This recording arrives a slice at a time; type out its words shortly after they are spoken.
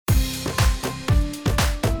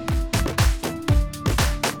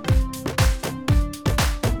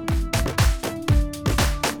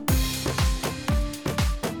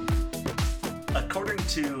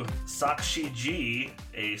Sakshi G,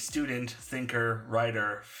 a student, thinker,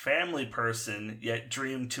 writer, family person, yet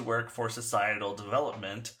dreamed to work for societal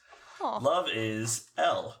development. Aww. Love is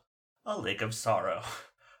L, a lake of sorrow.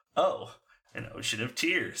 O, an ocean of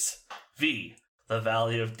tears. V, the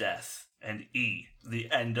valley of death. And E, the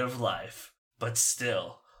end of life. But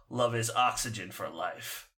still, love is oxygen for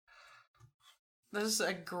life. This is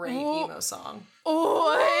a great emo song.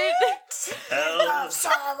 What? L is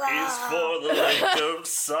for the lake of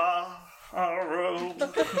sorrow.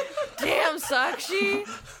 Damn, Sakshi.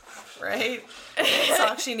 Right?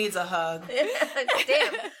 Sakshi needs a hug.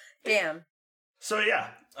 Damn. So yeah,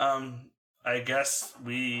 I guess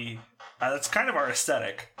that's kind of our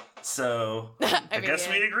aesthetic. So I guess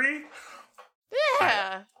we agree.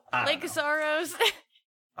 Yeah. I Lake don't of know. Sorrows.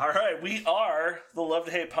 All right, we are the Love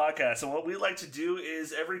to Hate podcast, and what we like to do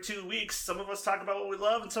is every 2 weeks, some of us talk about what we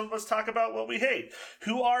love, and some of us talk about what we hate.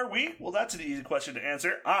 Who are we? Well, that's an easy question to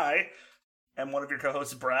answer. I am one of your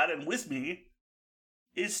co-hosts, Brad, and with me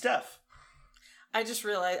is Steph. I just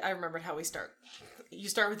realized, I remembered how we start. You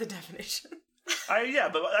start with the definition. But I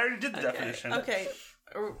already did the definition. Okay.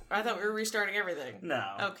 I thought we were restarting everything. No.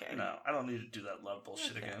 Okay. No, I don't need to do that love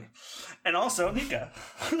bullshit again. And also, Nika.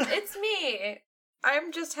 It's me.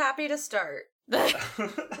 I'm just happy to start.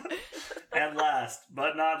 And last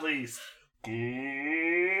but not least,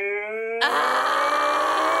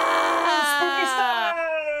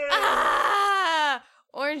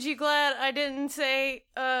 Orange, you glad I didn't say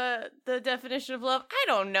the definition of love? I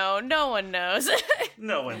don't know. No one knows.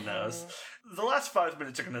 No one knows. The last 5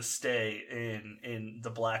 minutes are going to stay in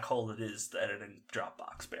the black hole that is the editing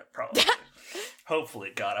Dropbox, probably.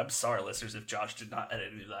 Hopefully. God, I'm sorry, listeners, if Josh did not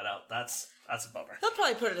edit any of that out. That's a bummer. He'll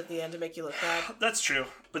probably put it at the end to make you look bad. That's true.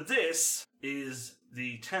 But this is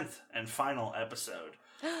the 10th and final episode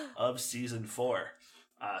of Season 4.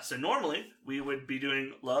 So normally, we would be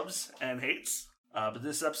doing loves and hates. But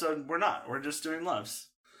this episode, we're not. We're just doing loves.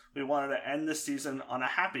 We wanted to end this season on a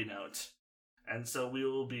happy note. And so we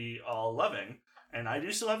will be all loving. And I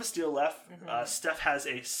do still have a steal left. Mm-hmm. Steph has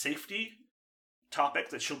a safety topic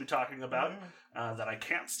that she'll be talking about that I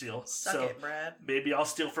can't steal. Suck so it, Brad. maybe I'll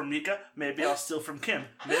steal from Nika. Maybe I'll steal from Kim.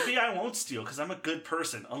 Maybe I won't steal because I'm a good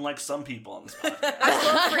person, unlike some people on this podcast. I'd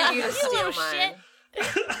love for you to You steal little mine.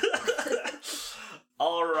 shit.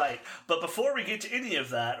 All right, but before we get to any of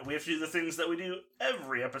that, we have to do the things that we do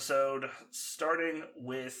every episode, starting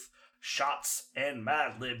with shots and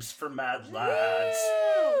Mad Libs for Mad Lads.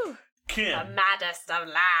 Woo! Kim, The maddest of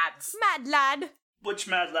lads. Mad lad. which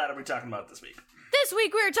Mad Lad are we talking about this week? This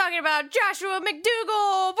week we're talking about Joshua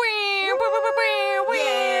McDougal.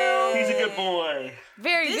 He's a good boy.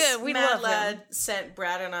 Very This good. We mad love lad him. sent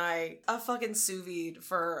Brad and I a fucking sous vide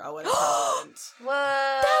for a wedding present.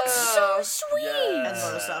 Whoa. That's so sweet. Yeah. And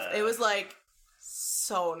photo stuff. It was like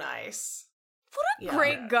so nice. What a Yeah.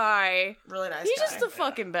 great guy. Really nice He's guy. just the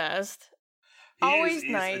fucking best. He Always is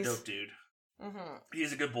nice. a dope dude. Mm-hmm.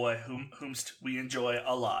 He's a good boy whomst we enjoy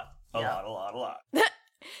a lot. A lot.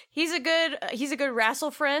 He's a good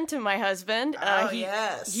wrestle friend to my husband.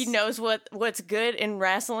 Yes. He knows what's good in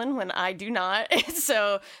wrestling when I do not.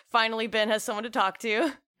 So finally Ben has someone to talk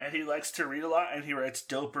to. And he likes to read a lot, and he writes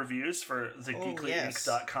dope reviews for the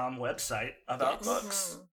geeklyinc.com website about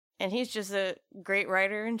books. And he's just a great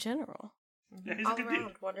writer in general. Yeah, he's a All good around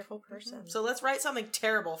dude. wonderful person. So let's write something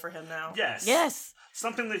terrible for him now. Yes. Yes.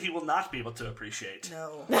 Something that he will not be able to appreciate.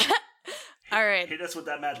 No. All right. Hit us with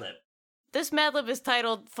that Mad Lib. This Mad Lib is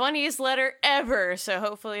titled Funniest Letter Ever, so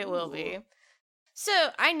hopefully it will be. So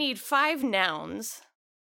I need 5 nouns.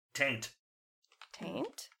 Taint.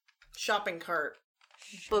 Taint. Shopping cart.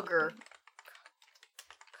 Booger.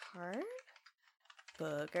 Card.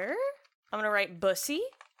 Booger. I'm gonna write bussy.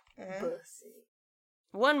 Pussy.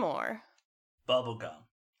 One more. Bubblegum.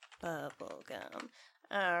 Bubblegum.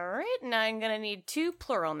 Alright, now I'm gonna need 2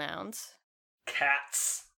 plural nouns.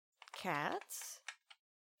 Cats. Cats.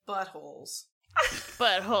 Buttholes.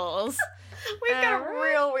 Buttholes. We've got Alright.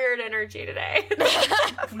 real weird energy today.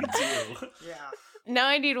 We do. Yeah. Now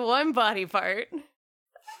I need 1 body part.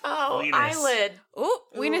 Oh, Weenus. eyelid. Ooh,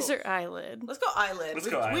 weenus Ooh. or eyelid. Let's go eyelid. Let's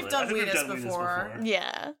we've, go eyelid. We've I done think we've weenus done weenus before. before.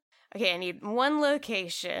 Yeah. Okay, I need 1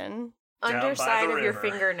 location. Down by Underside the of your river.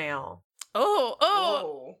 fingernail. Oh.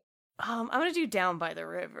 Whoa. I'm gonna do down by the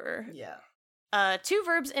river. Yeah. 2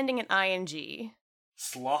 verbs ending in ing.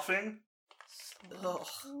 Sloughing. Ugh.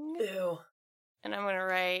 Ew. And I'm gonna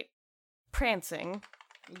write prancing.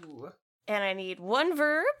 Ooh. And I need 1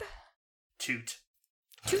 verb. Toot.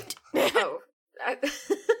 Toot. Oh.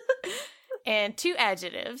 And 2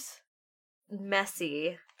 adjectives.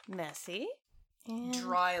 Messy. Messy. And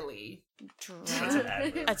Dryly. That's an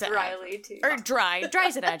adverb. That's an Dryly, too. Or dry.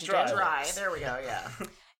 Dry's an adjective. Dry. Dry. There we go, yeah.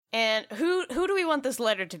 And who do we want this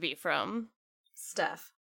letter to be from?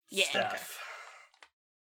 Steph. Yeah. Steph.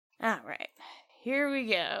 All right. Here we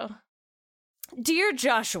go. Dear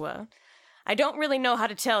Joshua, I don't really know how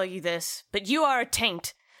to tell you this, but you are a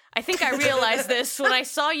taint. I think I realized this when I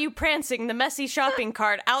saw you prancing the messy shopping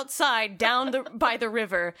cart outside by the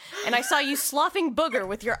river, and I saw you sloughing booger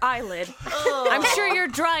with your eyelid. I'm sure you're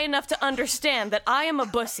dry enough to understand that I am a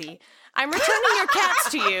bussy. I'm returning your cats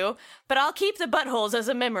to you, but I'll keep the buttholes as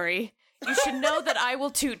a memory. You should know that I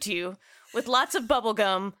will toot you. With lots of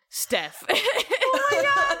bubblegum, Steph. Oh my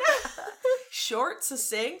god! Short,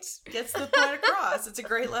 succinct, gets the point across. It's a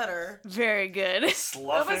great letter. Very good.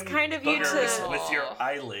 Sloughing kind of you butters to- with your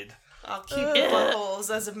eyelid. I'll keep the buttholes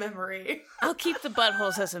as a memory. I'll keep the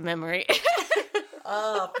buttholes as a memory.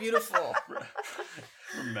 Oh, beautiful.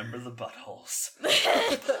 Remember the buttholes.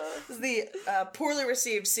 This is the poorly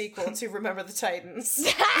received sequel to Remember the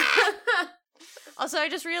Titans. Also, I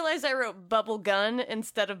just realized I wrote bubble gun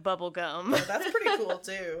instead of bubble gum. That's pretty cool,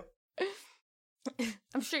 too.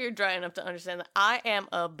 I'm sure you're dry enough to understand that I am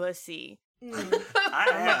a bussy. I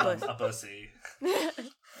am a pussy.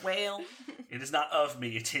 Whale. It is not of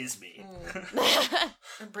me, it is me.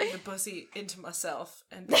 And bring the pussy into myself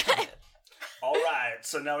and become it. Alright,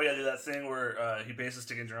 so now we gotta do that thing where he pays us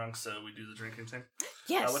to get drunk, so we do the drinking thing.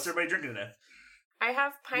 Yes. What's everybody drinking today? I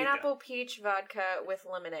have pineapple peach vodka with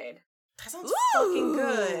lemonade. That sounds fucking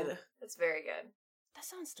good. It's very good. That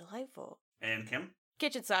sounds delightful. And Kim?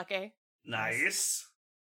 Kitchen sake. Nice.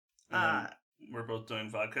 And then we're both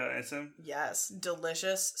doing vodka, I assume? Yes,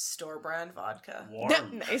 delicious store-brand vodka.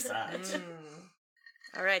 Warm. Nice. That.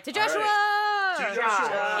 All right, to All Joshua! To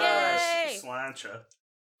Joshua! Yay! Slancha.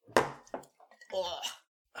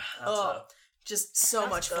 Oh, That's just so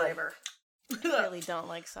much good. flavor. I really don't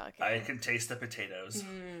like sake. I can taste the potatoes.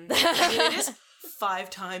 It is 5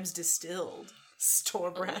 times distilled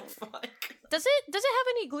store-brand vodka. Does it have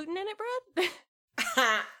any gluten in it,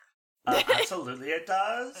 Brad? Absolutely it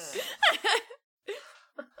does.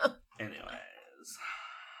 Anyways.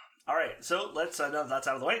 Alright, so let's, now that that's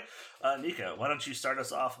out of the way, Nika, why don't you start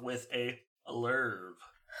us off with a lerv?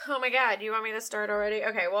 Oh my god, you want me to start already?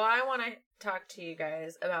 Okay, well, I want to talk to you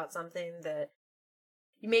guys about something that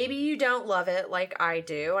maybe you don't love it like I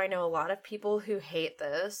do. I know a lot of people who hate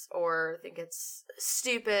this or think it's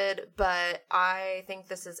stupid, but I think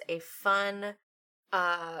this is a fun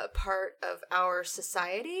part of our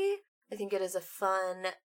society. I think it is a fun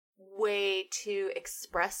way to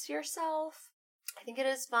express yourself. I think it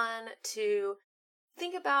is fun to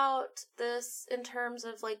think about this in terms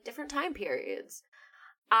of like different time periods.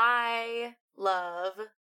 I love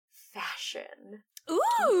fashion.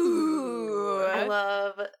 Ooh! I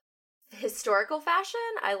love historical fashion.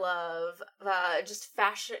 I love just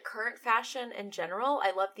fashion, current fashion in general.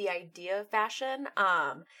 I love the idea of fashion.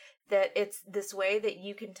 That it's this way that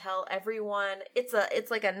you can tell everyone. It's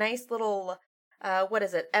like a nice little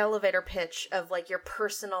elevator pitch of like your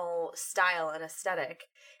personal style and aesthetic.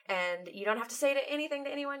 And you don't have to say anything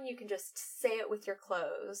to anyone. You can just say it with your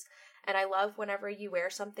clothes. And I love whenever you wear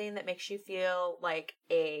something that makes you feel like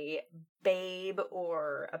a babe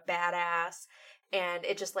or a badass. And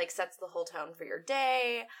it just like sets the whole tone for your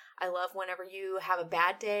day. I love whenever you have a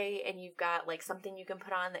bad day and you've got like something you can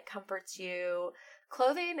put on that comforts you.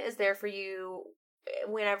 Clothing is there for you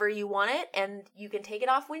whenever you want it, and you can take it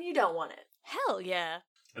off when you don't want it. Hell yeah.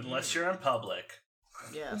 Unless you're in public.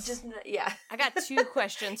 Yes. Yeah. I got 2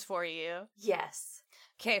 questions for you. Yes.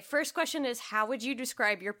 Okay, first question is, how would you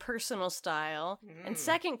describe your personal style? And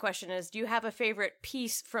second question is, do you have a favorite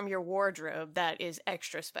piece from your wardrobe that is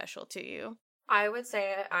extra special to you? I would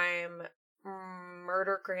say I'm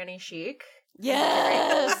murder granny chic.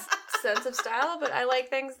 Yes! Sense of style, but I like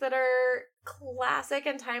things that are classic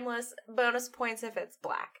and timeless. Bonus points if it's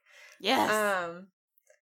black. Yes.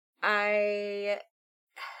 I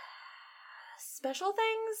special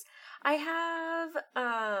things. I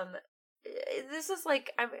have this is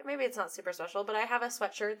like maybe it's not super special, but I have a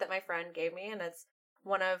sweatshirt that my friend gave me, and it's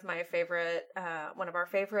one of my favorite one of our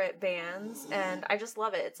favorite bands, and I just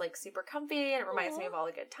love it. It's like super comfy, and it reminds me of all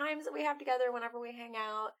the good times that we have together whenever we hang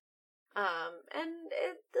out. And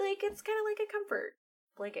it's kind of like a comfort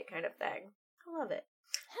blanket kind of thing. I love it.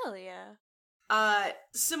 Hell yeah.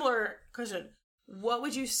 Similar question. What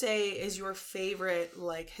would you say is your favorite,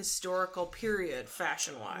 like, historical period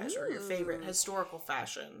fashion-wise, or your favorite historical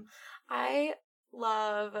fashion? I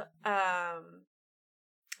love,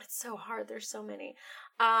 it's so hard. There's so many.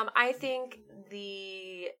 I think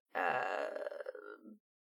the,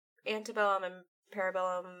 antebellum and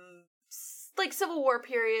parabellum like Civil War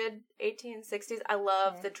period, 1860s. I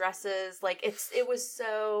love the dresses. Like it was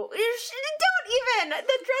so. Don't even. The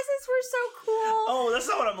dresses were so cool. Oh, that's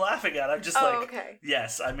not what I'm laughing at. I'm just okay.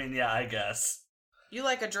 Yes. I mean, yeah, I guess. You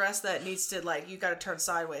like a dress that needs to you got to turn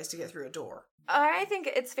sideways to get through a door. I think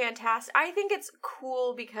it's fantastic. I think it's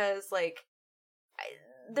cool because I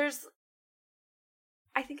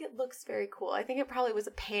think it looks very cool. I think it probably was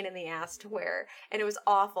a pain in the ass to wear, and it was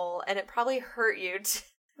awful, and it probably hurt you.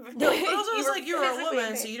 But also, it was you were a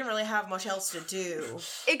woman, so you didn't really have much else to do.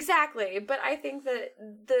 Exactly, but I think that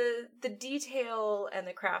the detail and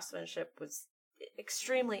the craftsmanship was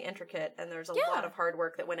extremely intricate, and there's a lot of hard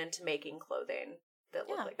work that went into making clothing that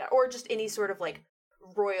looked like that, or just any sort of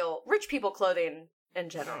royal rich people clothing in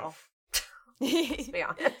general. Let's be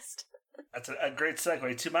honest. That's a great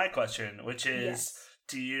segue to my question, which is: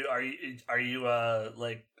 are you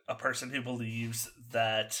a person who believes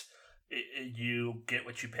that you get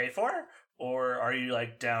what you pay for, or are you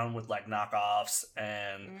like down with like knockoffs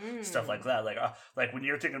and stuff like that? Like when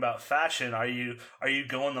you're thinking about fashion, are you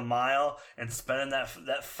going the mile and spending that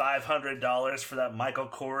 $500 for that Michael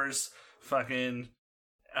Kors fucking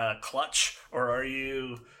clutch, or are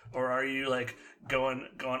you like going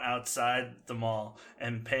outside the mall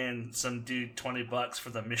and paying some dude $20 for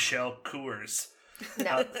the Michelle Kors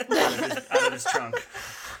out of his trunk?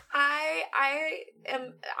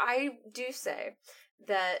 I do say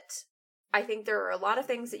that I think there are a lot of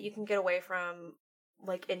things that you can get away from,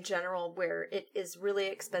 like in general, where it is really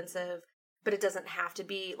expensive, but it doesn't have to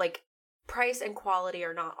be. Like, price and quality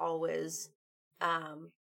are not always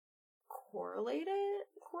correlated.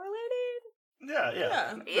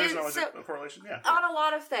 Yeah. There's always a correlation. Yeah. On a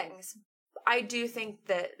lot of things, I do think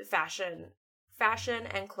that fashion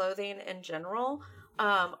and clothing in general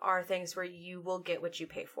are things where you will get what you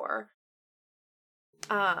pay for.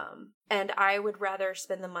 And I would rather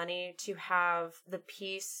spend the money to have the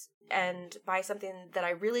piece and buy something that I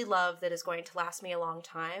really love that is going to last me a long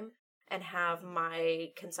time, and have my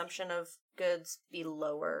consumption of goods be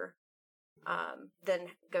lower than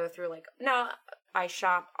go through now I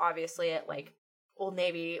shop obviously at Old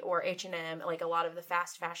Navy or H&M, a lot of the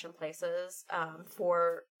fast fashion places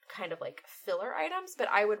for kind of filler items, but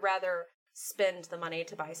I would rather spend the money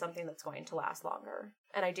to buy something that's going to last longer.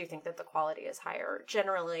 And I do think that the quality is higher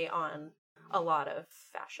generally on a lot of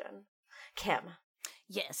fashion. Kim.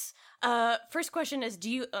 Yes. First question is, do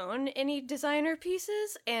you own any designer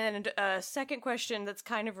pieces? And second question that's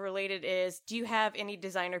kind of related is, do you have any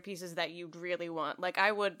designer pieces that you'd really want?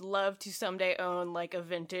 I would love to someday own a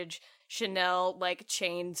vintage Chanel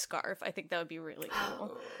chain scarf. I think that would be really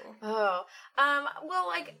cool. Well,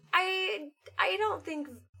 I don't think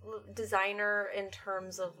designer in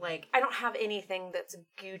terms of I don't have anything that's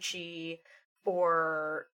Gucci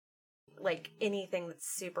or anything that's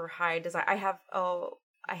super high design. I have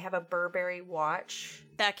a Burberry watch.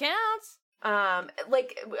 That counts. I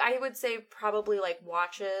would say probably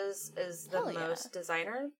watches is the most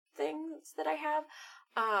designer things that I have.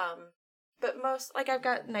 But most I've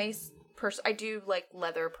got nice I do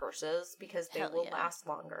leather purses because they will last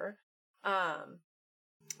longer.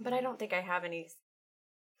 But I don't think I have anything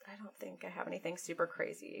super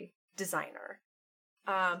crazy designer.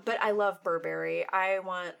 But I love Burberry. I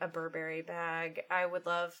want a Burberry bag. I would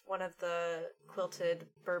love one of the quilted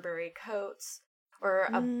Burberry coats or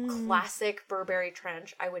a classic Burberry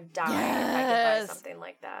trench. I would die if I could buy something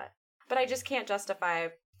like that. But I just can't justify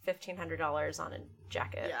 $1,500 on a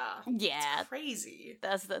jacket. Yeah. It's crazy.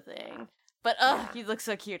 That's the thing. But you look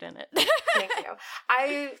so cute in it. Thank you.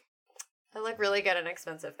 I look really good in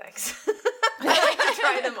expensive things. I like to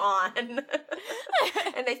try them on.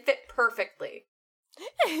 And they fit perfectly.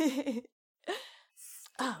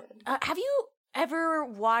 Have you ever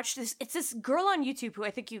watched this? It's this girl on YouTube who I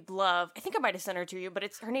think you'd love. I think I might have sent her to you, but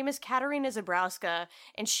her name is Katarina Zabrowska,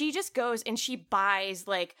 and she just goes and she buys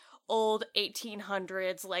old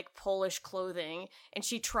 1800s Polish clothing, and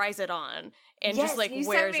she tries it on and just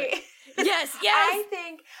wears it. Yes.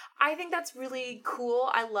 I think that's really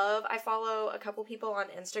cool. I follow a couple people on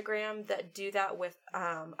Instagram that do that with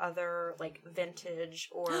other vintage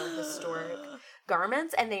or historic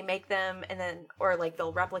garments, and they make them and then or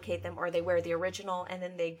they'll replicate them, or they wear the original and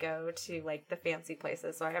then they go to the fancy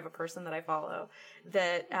places. So I have a person that I follow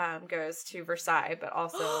that goes to Versailles but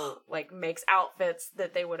also makes outfits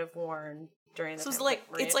that they would have worn during the time.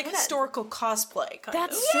 It's historical cosplay kind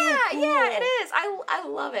That's of. so cool. Yeah, it is. I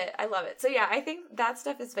love it. So yeah, I think that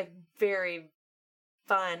stuff is very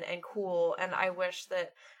fun and cool, and I wish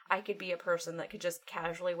that I could be a person that could just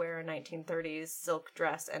casually wear a 1930s silk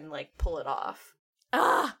dress and pull it off.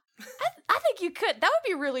 I I think you could. That would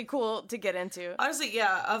be really cool to get into. Honestly,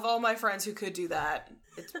 yeah, of all my friends who could do that,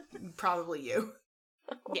 it's probably you.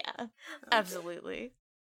 Yeah, absolutely.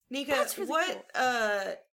 Nika, Really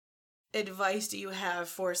what advice do you have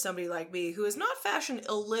for somebody like me who is not fashion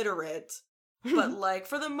illiterate, but like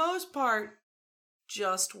for the most part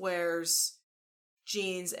just wears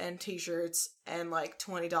jeans and t-shirts and like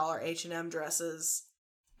 $20 H&M dresses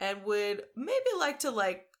and would maybe like to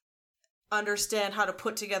like understand how to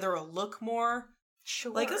put together a look more?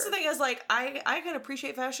 Sure. Like, that's the thing is, like, I can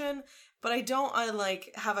appreciate fashion, but I don't,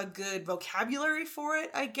 like, have a good vocabulary for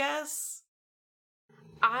it, I guess.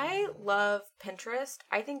 I love Pinterest.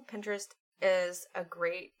 I think Pinterest is a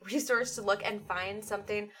great resource to look and find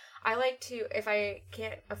something. I like to, if I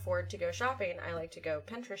can't afford to go shopping, I like to go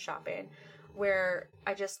Pinterest shopping, where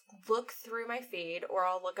I just look through my feed, or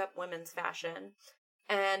I'll look up women's fashion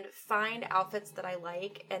and find outfits that I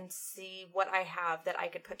like and see what I have that I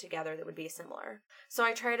could put together that would be similar. So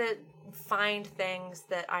I try to find things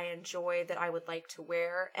that I enjoy that I would like to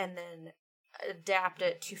wear and then adapt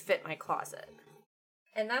it to fit my closet.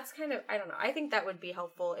 And that's kind of, I don't know, I think that would be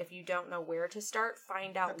helpful if you don't know where to start.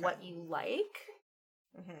 Find out what you like.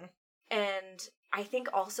 Mm-hmm. And I think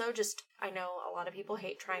also just, I know a lot of people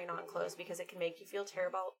hate trying on clothes because it can make you feel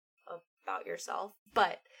terrible about yourself.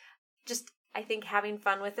 But just, I think having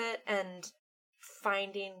fun with it and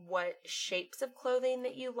finding what shapes of clothing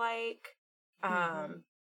that you like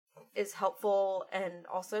is helpful, and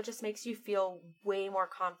also just makes you feel way more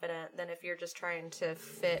confident than if you're just trying to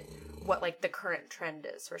fit what like the current trend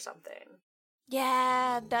is for something.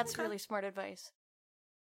 Yeah, that's really smart advice.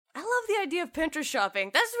 I love the idea of Pinterest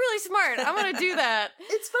shopping. That's really smart. I'm gonna do that.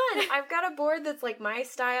 It's fun. I've got a board that's like my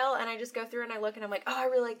style, and I just go through and I look and I'm like, oh, I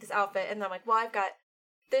really like this outfit, and then I'm like, well, I've got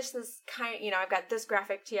this kind, I've got this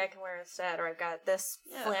graphic tee I can wear instead, or I've got this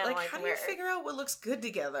flannel I can wear. How do you figure out what looks good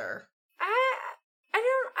together?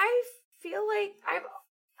 I feel like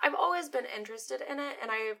I've always been interested in it, and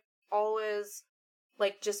I've always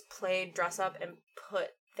like just played dress up and put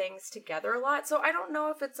things together a lot. So I don't know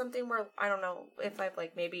if it's something where, I don't know if I've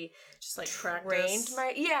like maybe just like trained practice.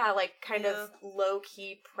 like kind of low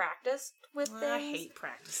key practiced with things. I hate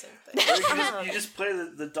practicing things. Or you just play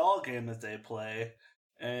the doll game that they play.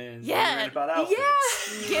 And you read about outfits.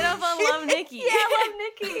 Yeah. Get up on Love Nikki. Yeah, Love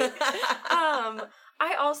Nikki.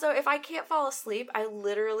 I also, if I can't fall asleep, I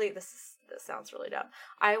literally, this sounds really dumb,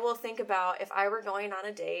 I will think about if I were going on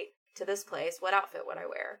a date to this place, what outfit would I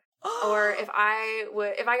wear? Or if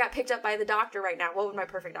I got picked up by the doctor right now, what would my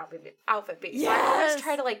perfect outfit be? Yes. So I always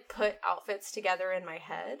try to like put outfits together in my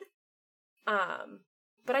head.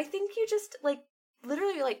 But I think you just like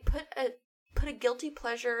literally like put a guilty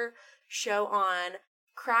pleasure show on,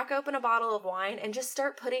 crack open a bottle of wine, and just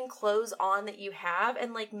start putting clothes on that you have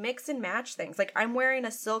and like mix and match things. Like, I'm wearing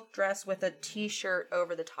a silk dress with a t-shirt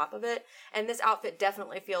over the top of it, and this outfit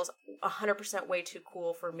definitely feels 100% way too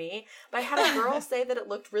cool for me. But I had a girl say that it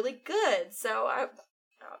looked really good, so I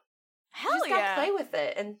just gotta play with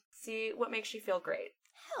it and see what makes you feel great.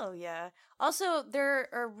 Hell yeah. Also, there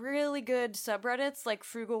are really good subreddits like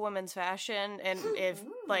Frugal Women's Fashion, and if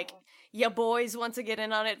like ya boys want to get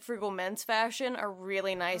in on it, Frugal Men's Fashion are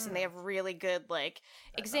really nice, and they have really good like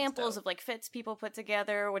examples of like fits people put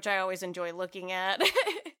together, which I always enjoy looking at.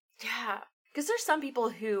 Yeah, because there's some people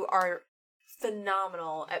who are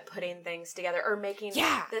phenomenal at putting things together or making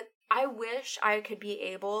that. I wish I could be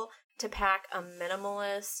able to pack a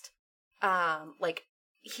minimalist, like,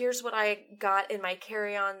 here's what I got in my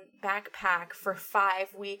carry-on backpack for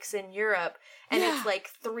 5 weeks in Europe, and it's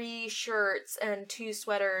like 3 shirts and 2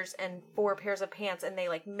 sweaters and 4 pairs of pants, and they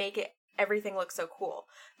like make it everything look so cool.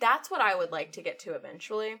 That's what I would like to get to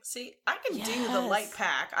eventually. See, I can do the light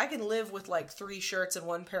pack. I can live with like 3 shirts and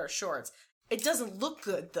 1 pair of shorts. It doesn't look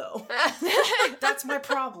good though. That's my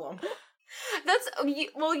problem.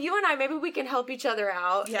 Well, you and I, maybe we can help each other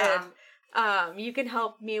out. Yeah. And you can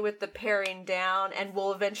help me with the paring down, and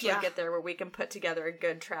we'll eventually get there where we can put together a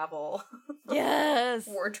good travel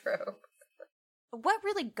wardrobe. What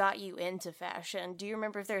really got you into fashion? Do you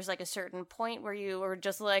remember if there's like a certain point where you were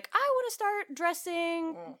just like, I want to start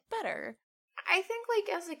dressing better? I think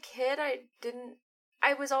like as a kid, I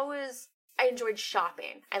enjoyed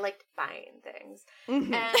shopping. I liked buying things.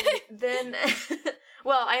 Mm-hmm. And then,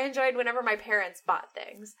 well, I enjoyed whenever my parents bought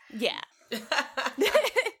things. Yeah.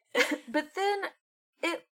 But then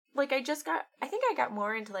I think I got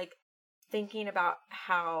more into like thinking about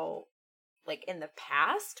how like in the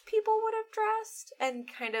past people would have dressed, and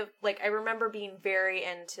kind of like I remember being very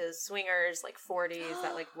into swingers, like 40s,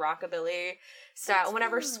 that like rockabilly style.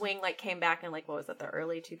 Whenever swing like came back in like, what was it, the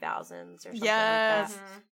early 2000s or something like that.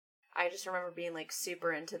 I just remember being like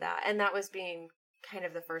super into that, and that was being kind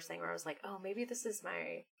of the first thing where I was like, oh, maybe this is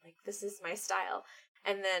my style,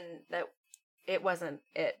 and then that it wasn't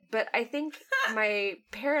it. But I think my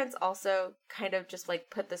parents also kind of just like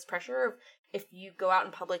put this pressure of, if you go out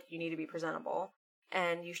in public, you need to be presentable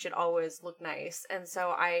and you should always look nice. And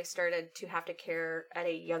so I started to have to care at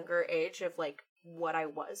a younger age of like what I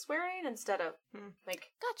was wearing, instead of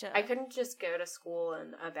like, Gotcha. I couldn't just go to school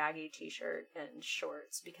in a baggy t-shirt and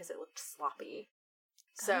shorts because it looked sloppy.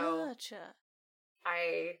 So Gotcha.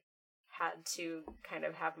 I had to kind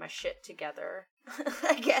of have my shit together,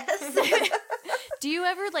 I guess. Do you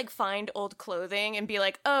ever like find old clothing and be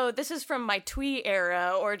like, oh, this is from my twee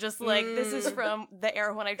era, or just like, this is from the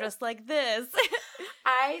era when I dressed like this?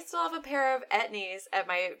 I still have a pair of etnies at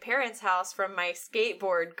my parents' house from my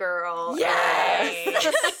skateboard girl. Yes!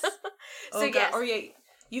 So yes. Or yeah,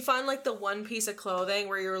 you find like the one piece of clothing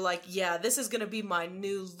where you're like, yeah, this is going to be my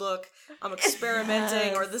new look. I'm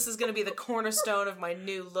experimenting, or this is going to be the cornerstone of my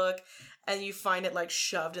new look. And you find it like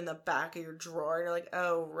shoved in the back of your drawer, and you're like,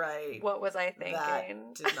 "Oh, right. What was I thinking?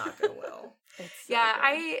 That did not go well." Yeah,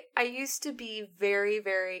 I used to be very,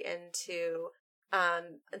 very into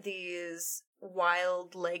these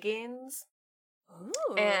wild leggings.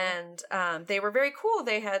 Ooh. And they were very cool.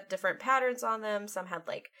 They had different patterns on them. Some had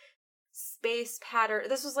like space pattern.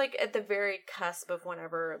 This was like at the very cusp of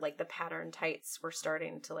whenever like the pattern tights were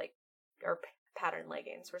starting to like, or pattern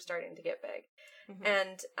leggings were starting to get big. Mm-hmm.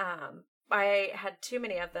 And I had too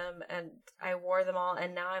many of them, and I wore them all,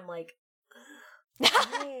 and now I'm like,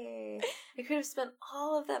 hey, I could have spent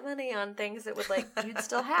all of that money on things that would like you'd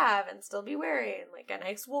still have and still be wearing, like a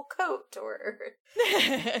nice wool coat, or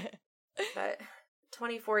but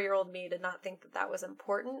 24-year-old me did not think that that was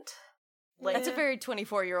important. Like, That's a very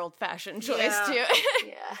 24-year-old fashion choice, too.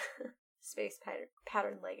 Yeah. Space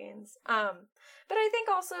pattern leggings. But I think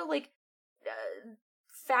also, like,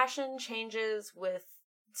 fashion changes with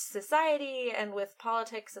society and with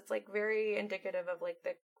politics. It's, like, very indicative of, like,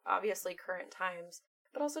 the obviously current times,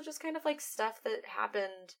 but also just kind of, like, stuff that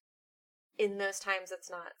happened in those times that's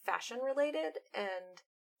not fashion-related, and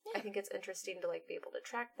I think it's interesting to, like, be able to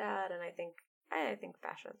track that, and I think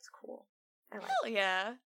fashion's cool. I like Hell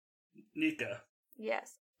yeah. Nika.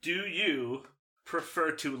 Yes. Do you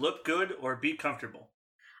prefer to look good or be comfortable?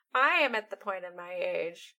 I am at the point in my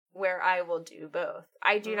age where I will do both.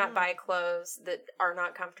 I do not buy clothes that are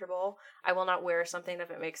not comfortable. I will not wear something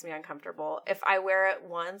if it makes me uncomfortable. If I wear it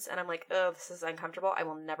once and I'm like, oh, this is uncomfortable, I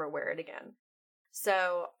will never wear it again.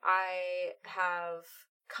 So I have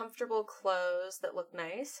comfortable clothes that look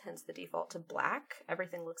nice, hence the default to black.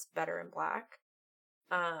 Everything looks better in black.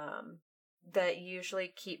 That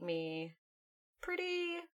usually keep me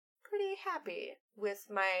pretty happy with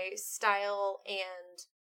my style and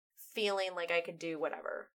feeling like I could do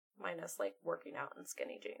whatever, minus like working out in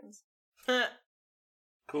skinny jeans.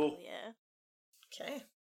 Cool. Yeah. Okay.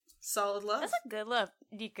 Solid love. That's a good love.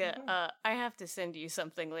 Nika, I have to send you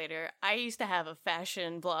something later. I used to have a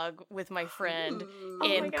fashion blog with my friend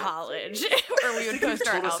in college where we would post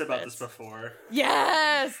our outfits. Told us about this before.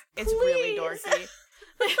 Yes! It's really dorky.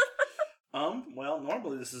 Well,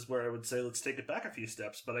 normally this is where I would say let's take it back a few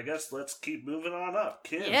steps, but I guess let's keep moving on up.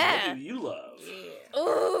 Kim, what do you love? Yeah.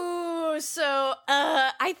 Ooh, so,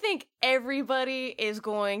 I think everybody is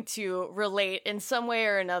going to relate in some way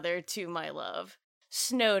or another to my love.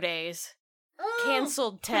 Snow days.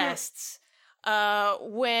 Canceled tests.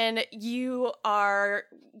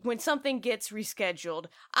 When something gets rescheduled.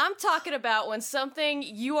 I'm talking about when something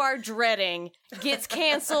you are dreading gets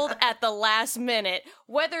canceled at the last minute.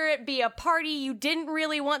 Whether it be a party you didn't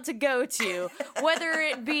really want to go to, whether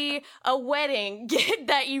it be a wedding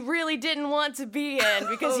that you really didn't want to be in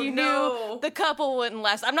because you knew the couple wouldn't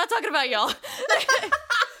last. I'm not talking about y'all.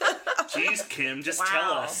 Jeez, Kim, just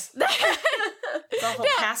tell us. It's awful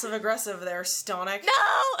passive-aggressive there, Stonic.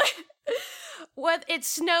 No! What it's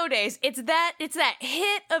snow days. It's that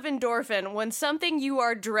hit of endorphin when something you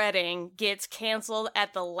are dreading gets canceled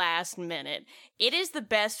at the last minute. It is the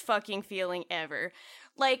best fucking feeling ever.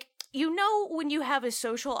 Like, you know when you have a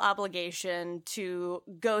social obligation to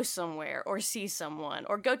go somewhere or see someone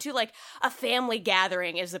or go to like a family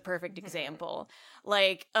gathering is the perfect example.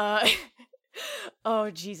 Like,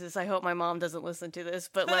 oh Jesus, I hope my mom doesn't listen to this,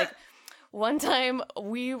 but like one time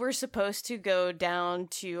we were supposed to go down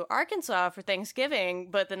to Arkansas for Thanksgiving,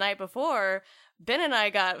 but the night before, Ben and I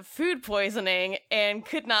got food poisoning and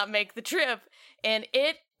could not make the trip, and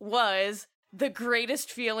it was the greatest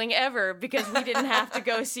feeling ever because we didn't have to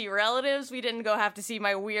go see relatives, we didn't go have to see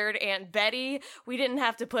my weird Aunt Betty, we didn't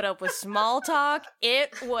have to put up with small talk.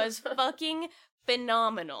 It was fucking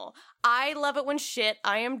phenomenal. I love it when shit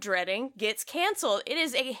I am dreading gets canceled. It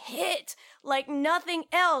is a hit like nothing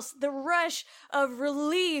else. The rush of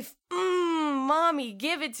relief. Mommy,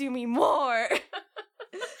 give it to me more.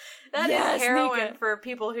 That is heroin for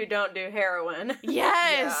people who don't do heroin.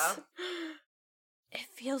 Yes. Yeah. It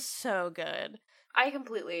feels so good. I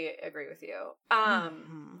completely agree with you.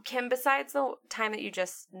 Kim, besides the time that you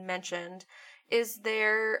just mentioned, is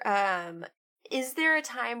there a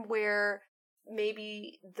time where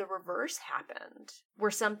maybe the reverse happened?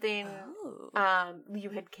 Where something you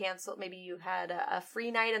had canceled, maybe you had a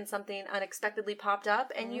free night and something unexpectedly popped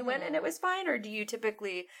up and you went and it was fine? Or do you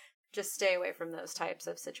typically just stay away from those types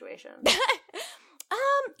of situations?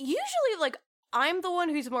 Usually, like, I'm the one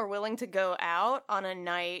who's more willing to go out on a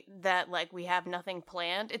night that, like, we have nothing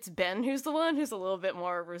planned. It's Ben who's the one who's a little bit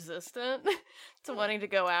more resistant to wanting to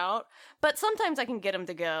go out. But sometimes I can get him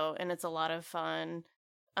to go, and it's a lot of fun.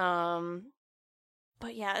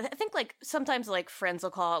 But yeah, I think, like, sometimes, like, friends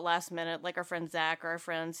will call at last minute, like our friend Zach or our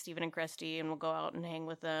friends Steven and Christy, and we'll go out and hang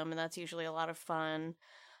with them, and that's usually a lot of fun.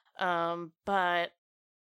 But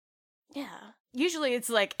yeah, usually it's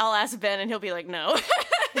like, I'll ask Ben, and he'll be like, no.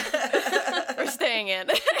 We're staying in.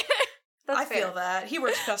 I feel that. He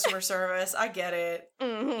works customer service. I get it.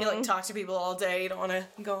 Mm-hmm. You, like, talk to people all day. You don't want to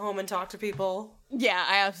go home and talk to people. Yeah,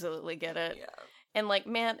 I absolutely get it. Yeah. And, like,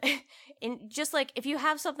 man, just, like, if you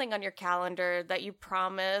have something on your calendar that you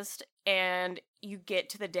promised and you get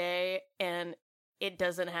to the day and it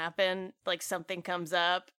doesn't happen, like, something comes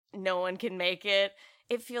up, no one can make it,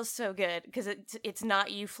 it feels so good because it's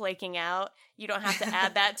not you flaking out. You don't have to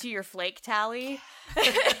add that to your flake tally.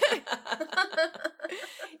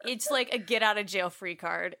 It's like a get out of jail free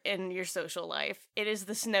card in your social life. It is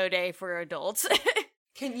the snow day for adults.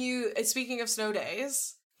 Can you, speaking of snow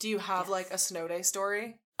days, do you have like a snow day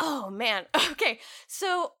story? Oh man. Okay.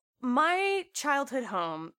 So my childhood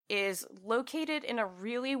home is located in a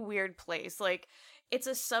really weird place. Like, it's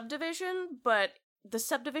a subdivision, but the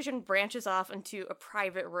subdivision branches off into a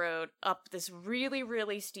private road up this really,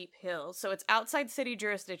 really steep hill. So it's outside city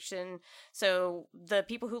jurisdiction. So the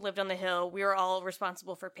people who lived on the hill, we were all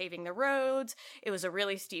responsible for paving the roads. It was a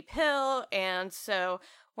really steep hill. And so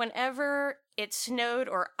whenever it snowed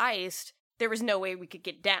or iced, there was no way we could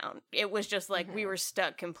get down. It was just like we were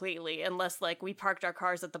stuck completely unless like we parked our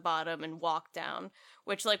cars at the bottom and walked down,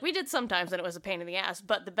 which like we did sometimes and it was a pain in the ass.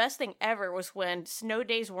 But the best thing ever was when snow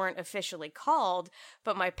days weren't officially called,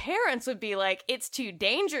 but my parents would be like, it's too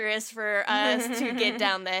dangerous for us to get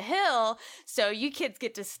down the hill, so you kids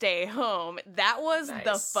get to stay home. That was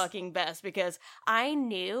the fucking best because I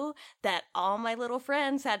knew that all my little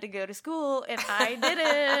friends had to go to school and I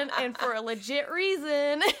didn't, and for a legit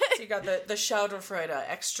reason. So you got the Schadenfreude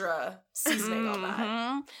extra seasoning on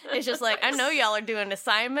that. It's just like, I know y'all are doing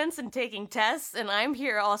assignments and taking tests, and I'm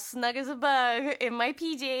here all snug as a bug in my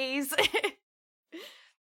PJs.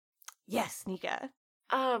 Yes, Nika.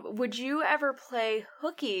 Would you ever play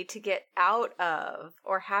hooky to get out of,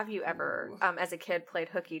 or have you ever, as a kid, played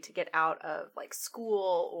hooky to get out of, like,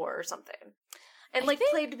 school or something? And,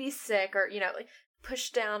 played to be sick, or, like,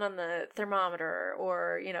 push down on the thermometer,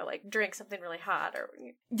 or, like, drink something really hot, or...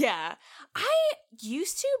 Yeah. I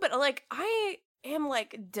used to, but, like, I am,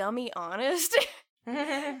 like, dummy honest.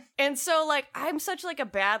 And so, like, I'm such, like, a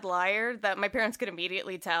bad liar that my parents could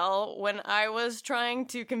immediately tell when I was trying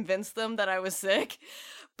to convince them that I was sick.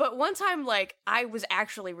 But one time, like, I was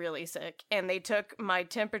actually really sick, and they took my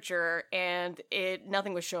temperature, and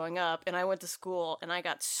nothing was showing up, and I went to school, and I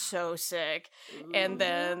got so sick. Ooh. And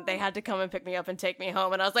then they had to come and pick me up and take me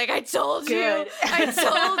home, and I was like, I told you! I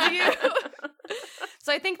told you!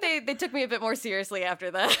 So I think they took me a bit more seriously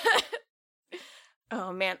after that.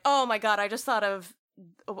 Oh, man. Oh, my God. I just thought of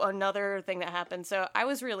another thing that happened. So I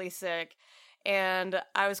was really sick, and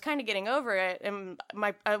I was kind of getting over it, and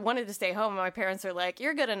I wanted to stay home, and my parents are like,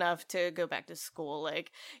 you're good enough to go back to school.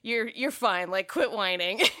 Like, you're fine. Like, quit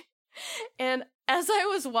whining. And as I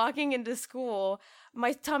was walking into school,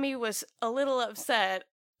 my tummy was a little upset,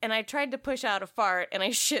 and I tried to push out a fart, and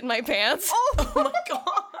I shit my pants. Oh my God.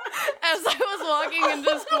 As I was walking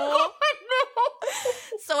into school. Oh, no.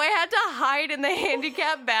 So I had to hide in the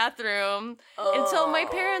handicapped bathroom until my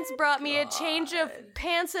parents brought me a change of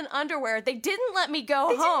pants and underwear. They didn't let me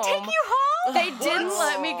go home. They didn't take you home? They didn't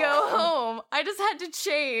let me go home. I just had to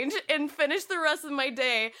change and finish the rest of my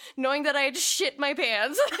day knowing that I had shit my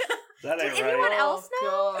pants. That ain't Did right. anyone else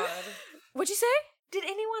know? God. What'd you say? Did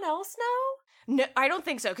anyone else know? No, I don't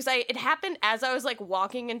think so, because it happened as I was, like,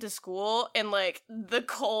 walking into school, and, like, the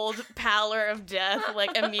cold pallor of death,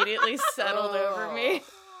 like, immediately settled over me.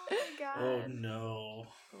 Oh, my God. Oh, no.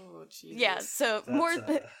 Oh, Jesus. Yeah, so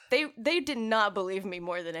they did not believe me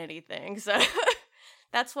more than anything. So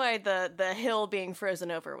that's why the hill being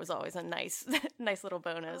frozen over was always a nice little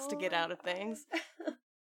bonus to get out of things.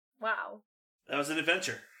 Wow. That was an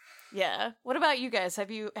adventure. Yeah. What about you guys?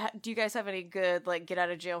 Do you guys have any good like get out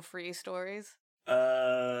of jail free stories?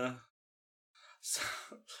 So,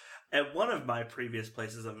 at one of my previous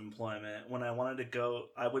places of employment, when I wanted to go,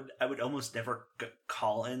 I would almost never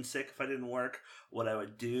call in sick if I didn't work. What I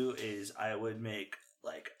would do is I would make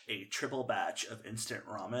like a triple batch of instant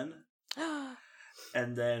ramen.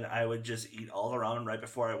 And then I would just eat all the ramen right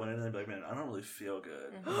before I went in, and I'd be like, man, I don't really feel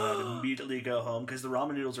good. And I would immediately go home, because the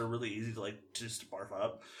ramen noodles are really easy to, like, just barf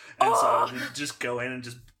up. And so I would just go in and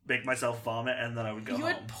just make myself vomit, and then I would go home. You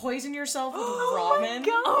would poison yourself with ramen?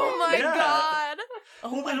 Oh my god!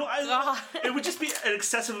 Oh my god. It would just be an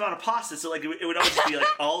excessive amount of pasta, so like it would always be like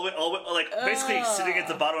all the way, like basically sitting at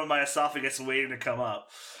the bottom of my esophagus waiting to come up.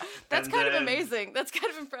 That's kind of amazing. That's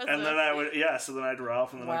kind of impressive. And then I would, so then I'd draw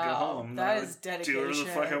and then I'd go home. That is dedication. Do whatever the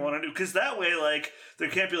fuck I want to do, because that way, like, there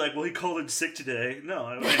can't be like, well, he called in sick today. No,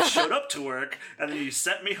 I showed up to work and then you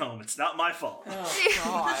sent me home. It's not my fault. Oh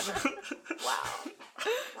god. Wow.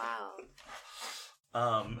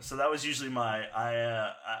 So that was usually my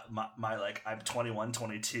like, I'm 21,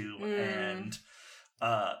 22, and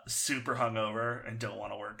super hungover and don't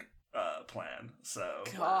want to work plan. So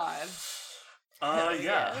God.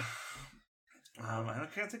 Yeah. I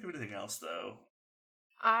can't think of anything else though.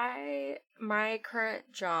 My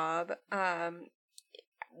current job,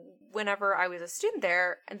 whenever I was a student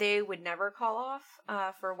there, they would never call off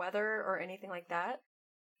for weather or anything like that.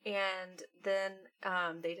 And then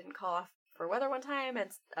they didn't call off for weather one time, and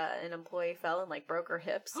an employee fell and like broke her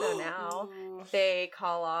hip. So now they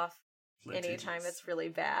call off anytime it's really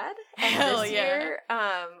bad. And Hell this yeah. year,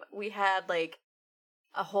 we had like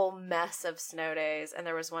a whole mess of snow days, and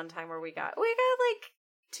there was one time where we got like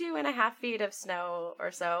 2.5 feet of snow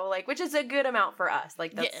or so, like, which is a good amount for us.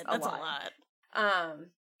 Like, that's a lot.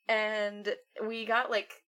 And we got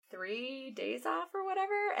like 3 days off or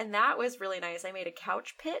whatever, and that was really nice. I made a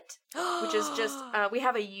couch pit, which is just we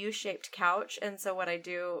have a U-shaped couch, and so what I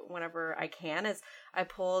do whenever I can is I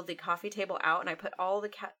pull the coffee table out and I put all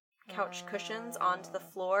the couch cushions onto the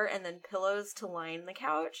floor and then pillows to line the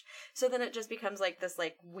couch, so then it just becomes like this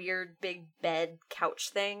like weird big bed couch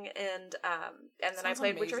thing, and then I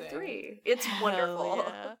played Witcher 3. It's wonderful.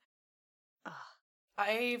 Yeah.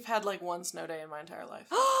 I've had like one snow day in my entire life.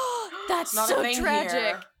 That's Not so a thing tragic.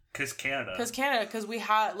 here. Because Canada, because we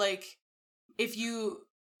had like, if you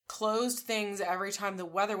closed things every time the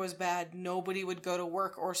weather was bad, nobody would go to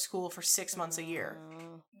work or school for 6 months a year.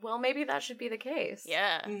 Well, maybe that should be the case.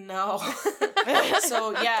 Yeah. No.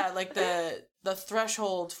 So yeah, like the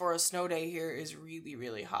threshold for a snow day here is really,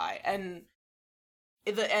 really high, and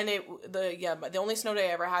the only snow day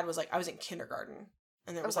I ever had was like I was in kindergarten,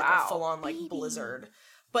 and there was like a full on like blizzard.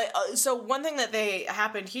 But so one thing that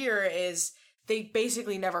happened here is they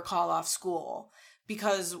basically never call off school,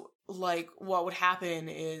 because like what would happen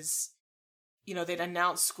is, you know, they'd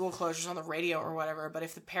announce school closures on the radio or whatever, but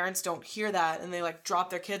if the parents don't hear that and they like drop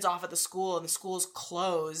their kids off at the school and the school's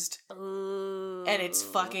closed and it's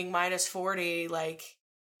fucking -40, like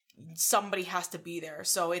somebody has to be there.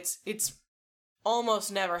 So it's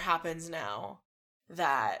almost never happens now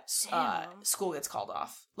that school gets called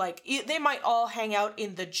off. Like they might all hang out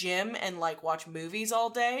in the gym and like watch movies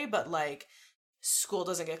all day, but like school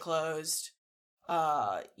doesn't get closed.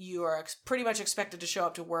 You are pretty much expected to show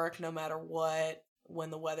up to work no matter what when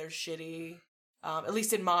the weather's shitty. At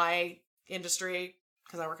least in my industry,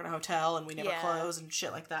 because I work in a hotel and we never close and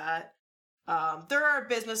shit like that. There are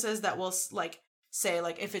businesses that will like say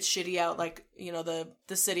like if it's shitty out, like, you know,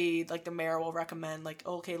 the city, like the mayor will recommend like,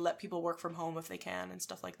 okay, let people work from home if they can and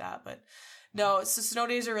stuff like that. But no, snow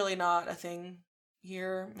days are really not a thing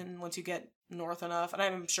here. And once you get north enough, and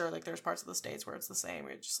I'm sure like there's parts of the States where it's the same,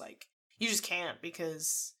 where you're just like, you just can't,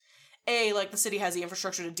 because A, like the city has the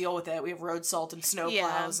infrastructure to deal with it. We have road salt and snow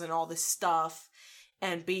plows and all this stuff.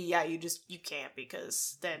 And B, you can't,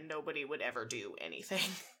 because then nobody would ever do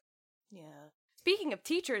anything. Yeah. Speaking of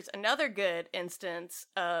teachers, another good instance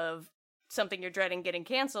of something you're dreading getting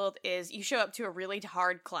canceled is you show up to a really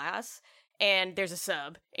hard class and there's a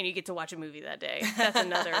sub and you get to watch a movie that day. That's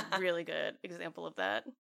another really good example of that.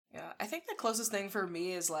 Yeah, I think the closest thing for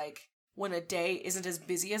me is like when a day isn't as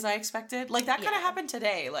busy as I expected. Like that kind of happened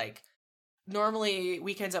today. Like normally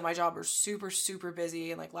weekends at my job are super, super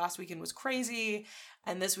busy, and like last weekend was crazy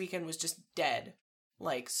and this weekend was just dead.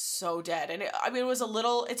 Like so dead. And it's a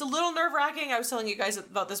little nerve-wracking. I was telling you guys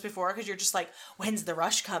about this before, because you're just like, when's the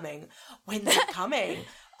rush coming? When's it coming?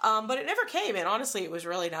 But it never came, and honestly, it was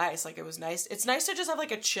really nice. Like, it was nice. It's nice to just have,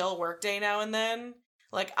 like, a chill work day now and then.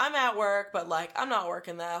 Like, I'm at work, but, like, I'm not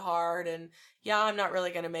working that hard, and yeah, I'm not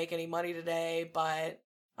really gonna make any money today, but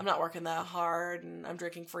I'm not working that hard, and I'm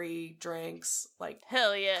drinking free drinks, like,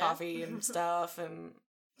 Hell yeah. coffee and stuff, and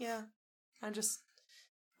yeah, I'm just,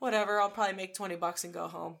 whatever, I'll probably make $20 and go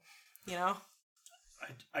home, you know?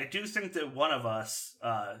 I do think that one of us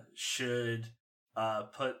should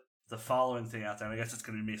put the following thing out there, and I guess it's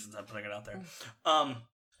going to be me since I'm putting it out there.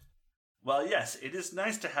 Well, yes, it is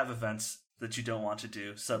nice to have events that you don't want to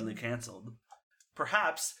do suddenly canceled.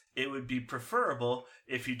 Perhaps it would be preferable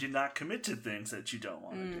if you did not commit to things that you don't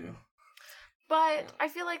want to do. But I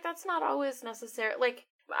feel like that's not always necessary. Like,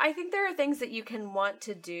 I think there are things that you can want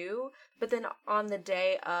to do, but then on the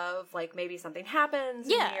day of, like, maybe something happens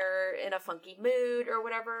and you're in a funky mood or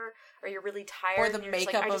whatever, or you're really tired. Or the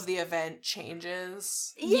makeup of the event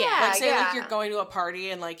changes. Yeah. Like, say, like, you're going to a party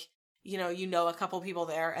and, like, you know a couple people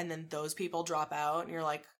there, and then those people drop out, and you're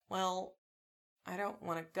like, well, I don't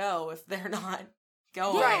want to go if they're not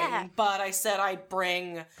going. Yeah. But I said I'd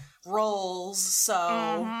bring rolls, so...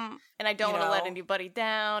 Mm-hmm. And I don't want to let anybody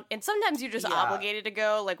down. And sometimes you're just obligated to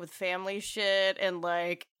go, like, with family shit and,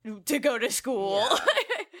 like, to go to school.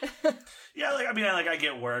 Yeah, like, I mean, I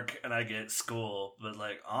get work and I get school, but,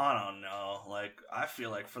 like, I don't know. Like, I feel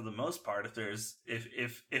like for the most part,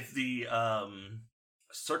 if the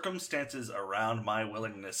circumstances around my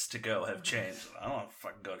willingness to go have changed, I don't want to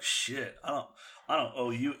fucking go to shit. I don't owe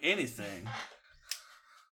you anything.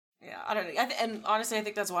 Yeah, I don't know. And honestly, I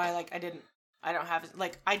think that's why, like, I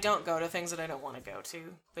don't go to things that I don't want to go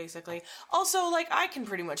to, basically. Also, like, I can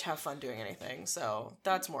pretty much have fun doing anything, so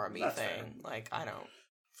that's more a me thing. Fair. Like, I don't...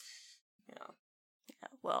 Yeah,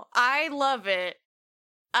 well, I love it.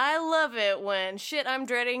 I love it when shit I'm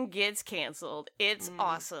dreading gets canceled. It's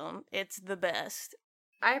awesome. It's the best.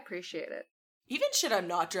 I appreciate it. Even shit I'm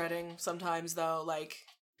not dreading sometimes, though, like...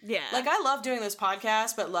 Yeah. Like, I love doing this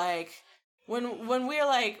podcast, but, like, when we're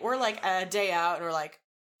like a day out and we're like,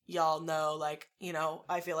 y'all know, like, you know,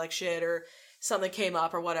 I feel like shit or something came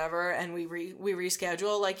up or whatever, and we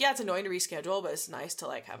reschedule. Like, yeah, it's annoying to reschedule, but it's nice to,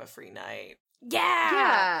 like, have a free night.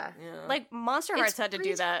 Yeah. Like, Monster Hearts had to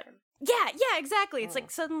do that. Time. Yeah, exactly. It's like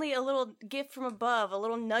suddenly a little gift from above, a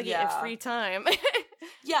little nugget of free time.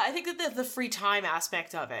 Yeah, I think that the free time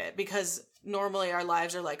aspect of it, because normally our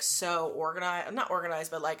lives are, like, so organized, not organized,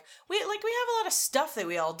 but, like, we have a lot of stuff that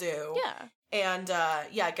we all do. Yeah. And,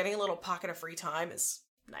 getting a little pocket of free time is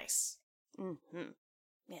nice. Mm-hmm.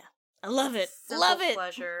 Yeah. I love it. Simple love it.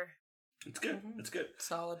 Pleasure. It's good. It's good.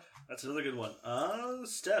 Solid. That's another good one.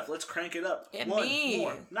 Steph, let's crank it up. And one me.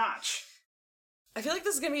 more notch. I feel like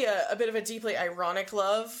this is going to be a bit of a deeply ironic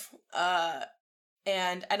love.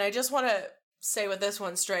 And I just want to say with this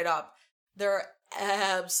one straight up, there are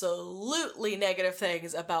absolutely negative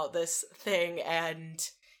things about this thing, and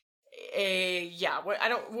we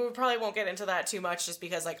probably won't get into that too much, just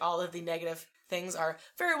because, like, all of the negative things are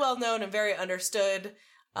very well known and very understood.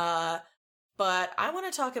 But I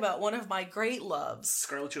want to talk about one of my great loves.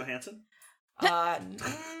 Scarlett Johansson? I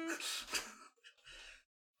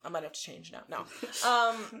might have to change now. No.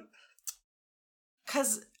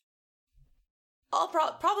 Because all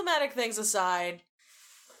problematic things aside,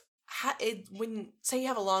 when, say, you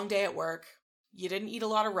have a long day at work, you didn't eat a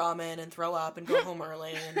lot of ramen and throw up and go home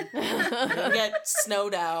early and you get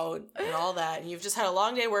snowed out and all that, and you've just had a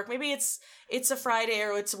long day at work. Maybe it's a Friday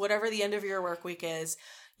or it's whatever the end of your work week is.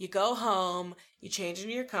 You go home, you change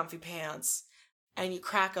into your comfy pants, and you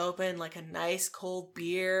crack open, like, a nice cold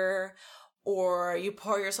beer, or you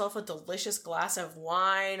pour yourself a delicious glass of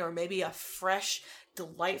wine, or maybe a fresh,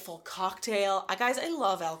 delightful cocktail. Guys, I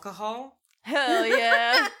love alcohol. Hell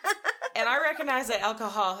yeah. And I recognize that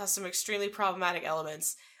alcohol has some extremely problematic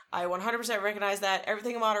elements. I 100% recognize that.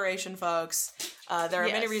 Everything in moderation, folks. There are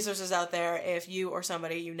many resources out there if you or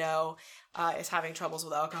somebody you know is having troubles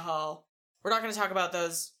with alcohol. We're not going to talk about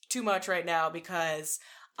those too much right now because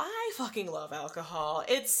I fucking love alcohol.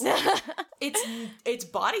 It's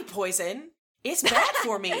body poison. It's bad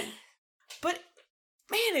for me. But,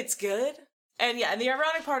 man, it's good. And yeah, and the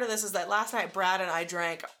ironic part of this is that last night Brad and I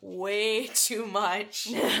drank way too much.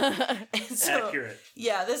 And so, accurate.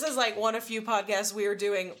 Yeah, this is like one of few podcasts we are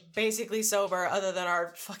doing basically sober, other than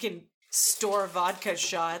our fucking store vodka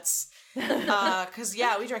shots. Because,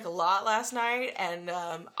 yeah, we drank a lot last night, and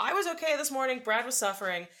I was okay this morning. Brad was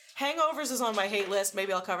suffering. Hangovers is on my hate list.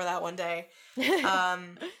 Maybe I'll cover that one day. But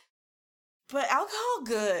alcohol,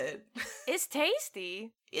 good. It's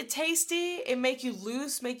tasty. It's tasty. It make you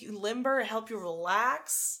loose, make you limber, help you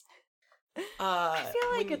relax. I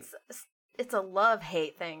feel like it's a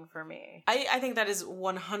love-hate thing for me. I think that is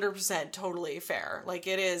 100% totally fair. Like,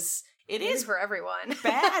 it is for everyone.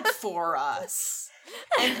 bad for us.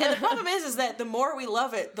 And the problem is that the more we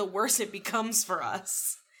love it, the worse it becomes for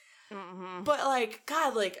us. Mm-hmm. But, like,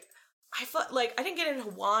 God, like, I didn't get into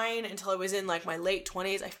wine until I was in, like, my late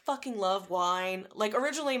 20s. I fucking love wine. Like,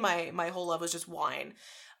 originally my whole love was just wine.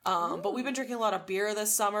 But we've been drinking a lot of beer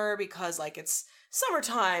this summer because, like, it's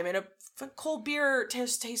summertime and a cold beer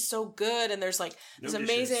tastes so good. And there's, like, this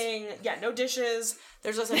amazing... Yeah, no dishes.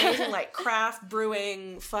 There's this amazing, like, craft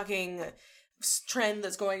brewing fucking trend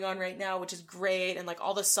that's going on right now, which is great. And, like,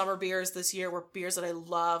 all the summer beers this year were beers that I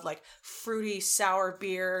love, like fruity sour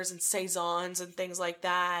beers and saisons and things like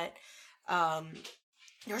that.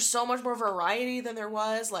 There's so much more variety than there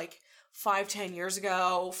was, like, 5-10 years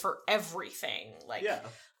ago for everything. Like,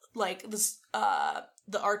 like this,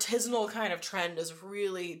 the artisanal kind of trend is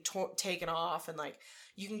really taken off, and, like,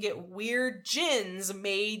 you can get weird gins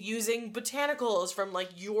made using botanicals from, like,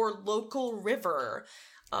 your local river.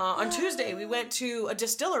 On Tuesday, we went to a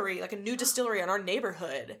distillery, like a new distillery in our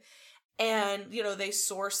neighborhood, and, you know, they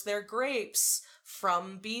source their grapes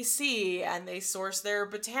from BC, and they source their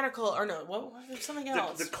botanical, or no, what something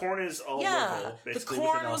else. The corn is all local. The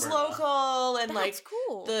corn was local, and That's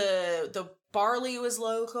cool. The barley was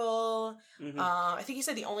local. Mm-hmm. I think he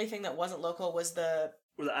said the only thing that wasn't local was the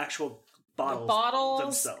actual bottles, the bottles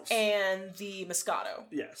themselves and the Moscato.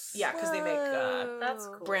 Yes. Yeah, because they make That's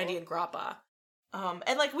cool. brandy and grappa.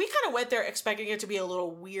 And, like, we kind of went there expecting it to be a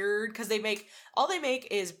little weird, because all they make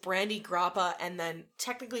is brandy, grappa, and then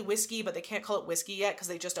technically whiskey, but they can't call it whiskey yet, because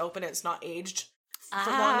they just opened it, it's not aged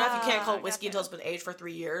for long enough. You can't call it whiskey until it's been aged for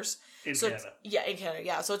 3 years. In Canada. In Canada,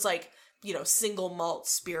 yeah. So it's, like, you know, single malt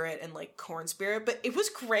spirit and, like, corn spirit, but it was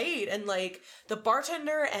great, and, like, the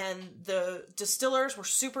bartender and the distillers were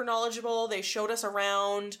super knowledgeable. They showed us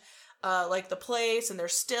around, like, the place, and their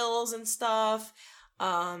stills and stuff.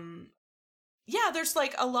 Yeah, there's,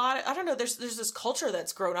 like, a lot, I don't know, there's this culture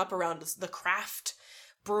that's grown up around the craft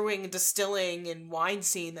brewing, distilling, and wine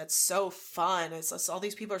scene that's so fun. It's all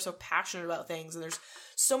these people are so passionate about things, and there's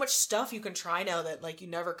so much stuff you can try now that, like, you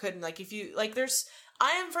never could. And, like, if you, like,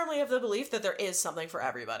 I am firmly of the belief that there is something for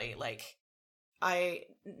everybody. Like,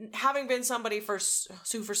 having been somebody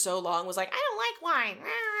who for so long was like, I don't like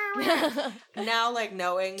wine. Now, like,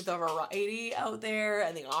 knowing the variety out there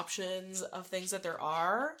and the options of things that there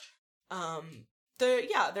are,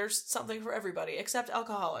 there's something for everybody, except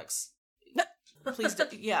alcoholics. Please do,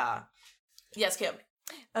 yeah. Yes, Kim.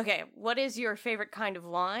 Okay, what is your favorite kind of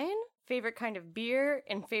wine, favorite kind of beer,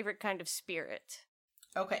 and favorite kind of spirit?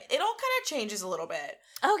 Okay, it all kind of changes a little bit.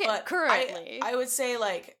 Okay, but currently. I would say,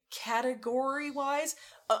 like, category-wise,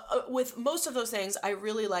 with most of those things, I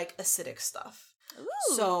really like acidic stuff.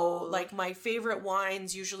 Ooh. So, like, my favorite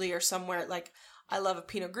wines usually are somewhere, like, I love a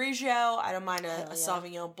Pinot Grigio. I don't mind a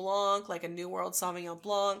Sauvignon Blanc, like a New World Sauvignon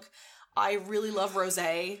Blanc. I really love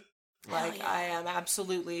rosé. Like, I am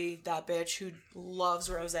absolutely that bitch who loves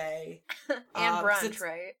rosé. And brunch,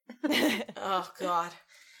 right? Oh, God.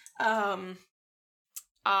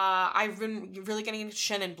 I've been really getting into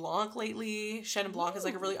Chenin Blanc lately. Chenin Blanc is,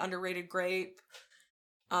 like, a really underrated grape.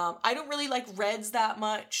 I don't really like reds that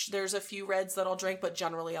much. There's a few reds that I'll drink, but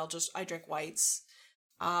generally I drink whites.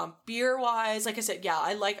 Beer-wise, like I said, yeah,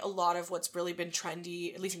 I like a lot of what's really been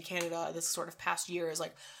trendy, at least in Canada, this sort of past year, is,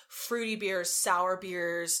 like, fruity beers, sour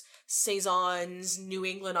beers, saisons, New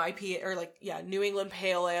England IPA, or, like, yeah, New England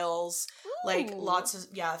pale ales, like, lots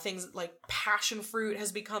of, things, like, passion fruit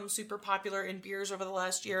has become super popular in beers over the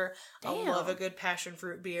last year. Damn. I love a good passion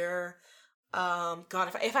fruit beer. God,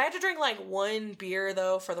 if I had to drink, like, one beer,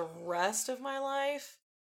 though, for the rest of my life,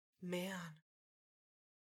 man,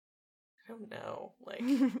 I don't know, like,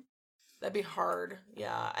 that'd be hard,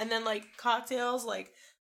 yeah. And then, like, cocktails, like,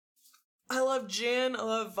 I love gin, I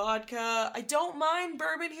love vodka, I don't mind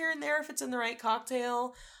bourbon here and there if it's in the right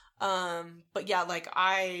cocktail, but yeah, like,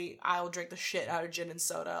 I'll drink the shit out of gin and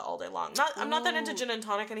soda all day long. I'm not that into gin and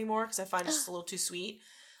tonic anymore, because I find it's just a little too sweet,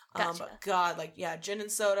 Gotcha. but God, like, yeah, gin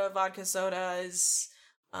and soda, vodka sodas,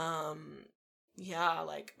 yeah,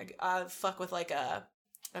 like, I fuck with, like, a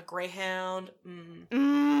Greyhound.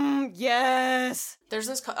 Yes. There's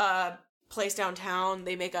this place downtown.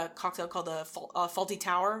 They make a cocktail called the Faulty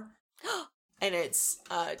Tower, and it's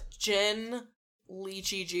gin,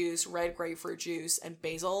 lychee juice, red grapefruit juice, and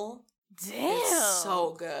basil. Damn. It's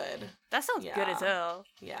so good. That sounds good as hell.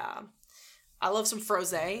 Yeah. I love some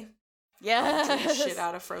frosé. Yes. Drink the shit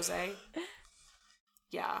out of frosé.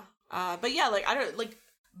 Yeah. But yeah, like, I don't, like,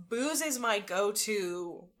 booze is my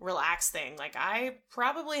go-to relax thing. Like, I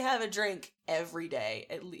probably have a drink every day,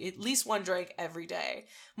 at least one drink every day,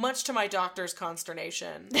 much to my doctor's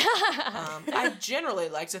consternation. I generally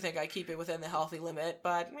like to think I keep it within the healthy limit,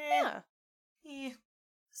 but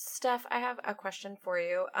Steph, I have a question for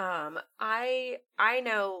you. I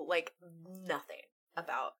know like nothing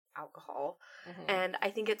about alcohol, and I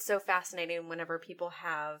think it's so fascinating whenever people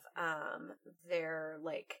have their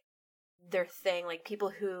thing. Like people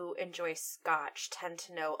who enjoy scotch tend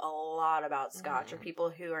to know a lot about scotch, or people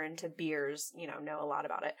who are into beers, know a lot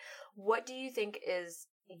about it. What do you think is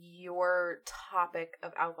your topic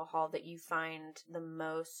of alcohol that you find the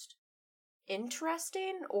most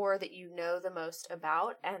interesting, or that you know the most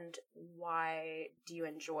about, and why do you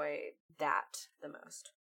enjoy that the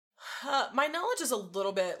most? My knowledge is a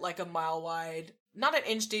little bit like a mile wide, not an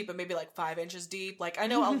inch deep, but maybe like 5 inches deep. Like I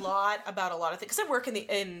know a lot about a lot of things because I work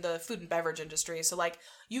in the food and beverage industry. So like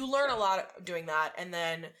you learn a lot doing that. And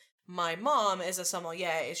then my mom is a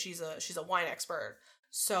sommelier. She's a wine expert.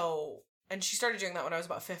 So, and she started doing that when I was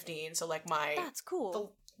about 15. So like that's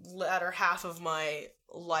cool. The latter half of my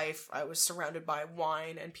life, I was surrounded by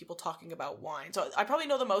wine and people talking about wine. So I probably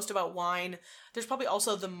know the most about wine. There's probably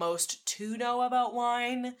also the most to know about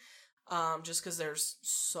wine, just because there's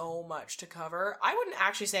so much to cover. I wouldn't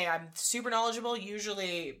actually say I'm super knowledgeable.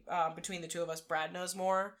 Usually, between the two of us, Brad knows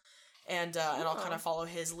more, and I'll kind of follow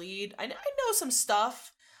his lead. I know some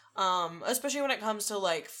stuff, especially when it comes to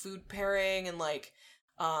like food pairing and like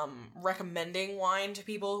recommending wine to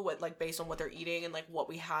people who, like, based on what they're eating and like what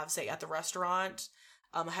we have, say, at the restaurant.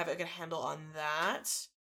 I have a good handle on that.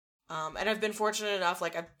 And I've been fortunate enough,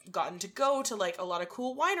 like, I've gotten to go to like a lot of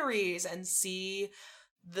cool wineries and see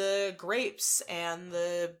the grapes and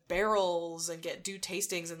the barrels and do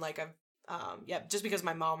tastings, and like I've just because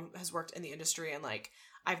my mom has worked in the industry, and like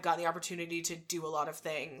I've gotten the opportunity to do a lot of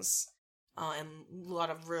things, and a lot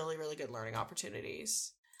of really, really good learning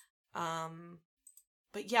opportunities.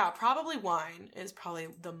 But yeah, probably wine is probably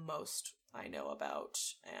the most I know about,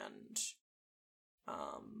 and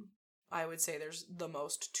I would say there's the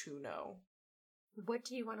most to know. What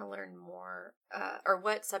do you want to learn more, or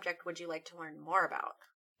what subject would you like to learn more about?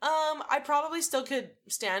 I probably still could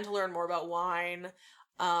stand to learn more about wine.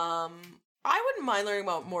 I wouldn't mind learning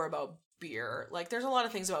more about beer. Like, there's a lot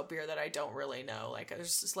of things about beer that I don't really know. Like,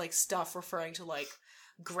 there's just like stuff referring to like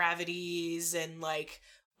gravities and like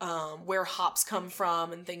where hops come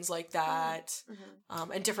from and things like that,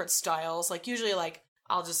 and different styles. Like, usually, like,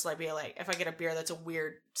 I'll just like be like, if I get a beer that's a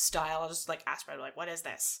weird style, I'll just like ask my, like, what is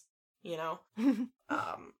this?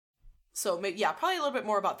 So yeah, probably a little bit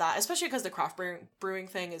more about that, especially because the craft brewing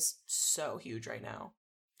thing is so huge right now.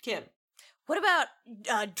 Kim, what about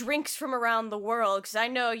drinks from around the world? Because I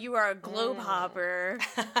know you are a globe hopper.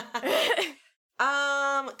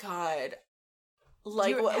 God.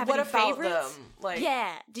 Like, what about favorites? Them? Like,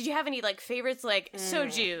 yeah. Did you have any like favorites? Like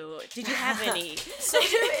soju. Did you have any?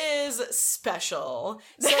 Soju is special.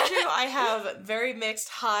 Soju, I have very mixed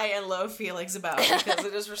high and low feelings about, because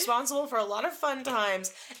it is responsible for a lot of fun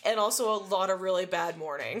times and also a lot of really bad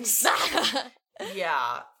mornings.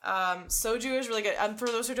 Yeah. Soju is really good. For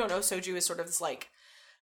those who don't know, soju is sort of this like,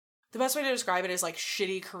 the best way to describe it is like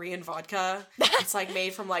shitty Korean vodka. It's like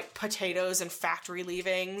made from like potatoes and factory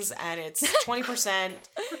leavings, and it's 20%.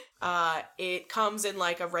 It comes in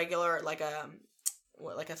like a regular, like a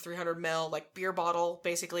 300 ml like beer bottle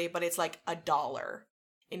basically, but it's like $1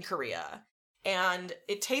 in Korea, and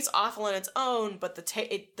it tastes awful on its own, but the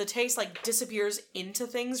taste like disappears into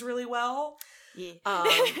things really well. Yeah.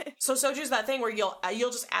 So soju's that thing where you'll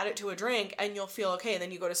just add it to a drink and you'll feel okay, and then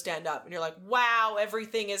you go to stand up and you're like, wow,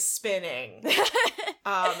 everything is spinning.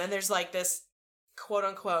 And there's like this quote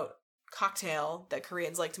unquote cocktail that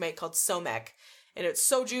Koreans like to make called somek, and it's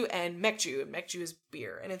soju and mekju. Mekju is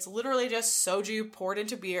beer, and it's literally just soju poured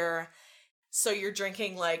into beer. So you're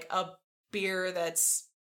drinking like a beer that's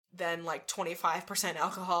then like 25%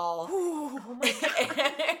 alcohol. Ooh, oh my God.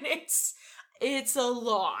 And it's a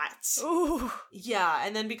lot. Ooh. Yeah,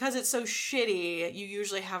 and then because it's so shitty, you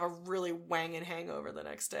usually have a really wangin' hangover the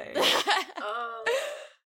next day. But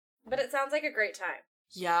it sounds like a great time.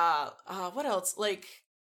 Yeah. What else? Like,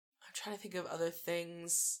 I'm trying to think of other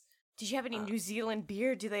things. Did you have any New Zealand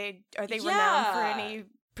beer? Are they renowned for any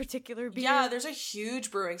particular beer? Yeah, there's a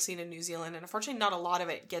huge brewing scene in New Zealand, and unfortunately not a lot of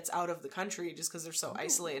it gets out of the country just because they're so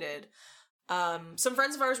isolated. Some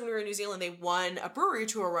friends of ours, when we were in New Zealand, they won a brewery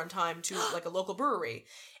tour one time to like a local brewery,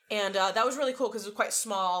 and that was really cool because it was quite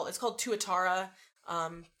small. It's called Tuatara.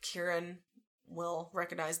 Kieran will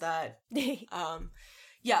recognize that.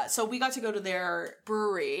 Yeah, so we got to go to their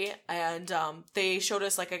brewery, and they showed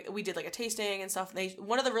us we did like a tasting and stuff. And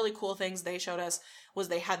one of the really cool things they showed us was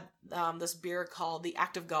they had this beer called the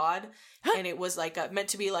Act of God, and it was like meant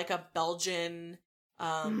to be like a Belgian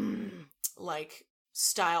like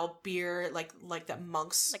style beer, like that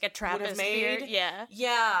monks like a would Trappist have made. beer.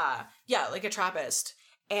 Yeah, like a Trappist,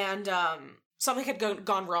 and something had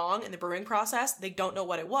gone wrong in the brewing process. They don't know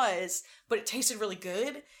what it was, but it tasted really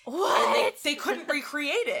good. What? And they couldn't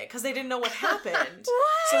recreate it because they didn't know what happened.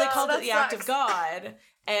 What? So they called it the Act sucks. of God,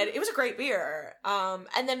 and it was a great beer.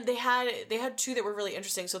 And then they had two that were really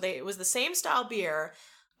interesting. So it was the same style beer,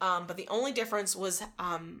 but the only difference was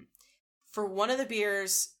for one of the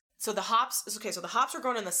beers. So the hops were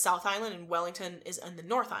grown in the South Island, and Wellington is in the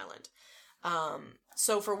North Island.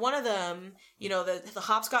 So for one of them, the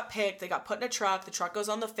hops got picked, they got put in a truck, the truck goes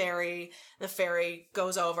on the ferry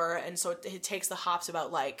goes over, and so it takes the hops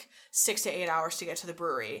about 6 to 8 hours to get to the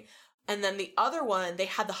brewery. And then the other one, they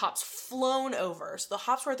had the hops flown over. So the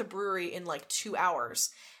hops were at the brewery in 2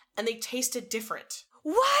 hours, and they tasted different.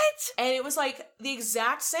 What? And it was the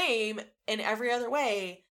exact same in every other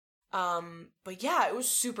way. But yeah, it was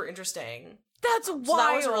super interesting. That's wild. So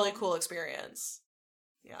that was a really cool experience.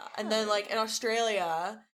 Yeah. And then in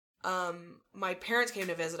Australia, my parents came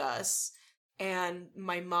to visit us, and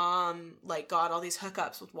my mom got all these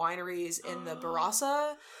hookups with wineries in the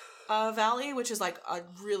Barossa Valley, which is a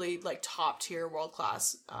really top tier world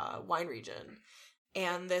class wine region.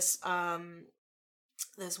 And this one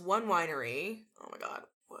winery, oh my god,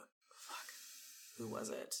 who was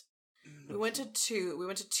it? We went to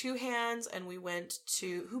Two Hands, and we went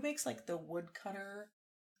to, who makes the woodcutter?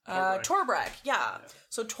 Torbreck, yeah.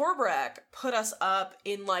 So Torbreck put us up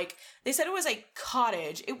in they said it was a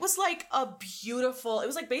cottage. It was a beautiful, it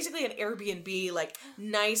was basically an Airbnb,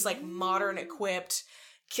 nice, modern equipped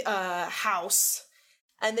house.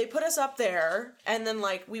 And they put us up there, and then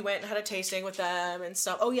we went and had a tasting with them and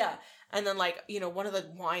stuff. Oh yeah. And then one of the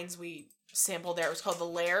wines we sampled there was called the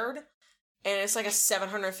Laird, and it's a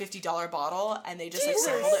 $750 bottle, and they just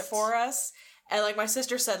sampled it for us. And my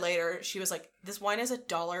sister said later, she was this wine is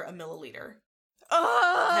 $1 a milliliter.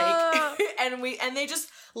 And they just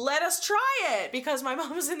let us try it because my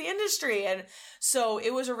mom was in the industry. And so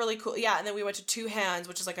it was a really cool, yeah. And then we went to Two Hands,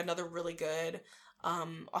 which is another really good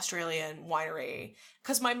Australian winery.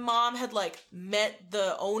 Because my mom had met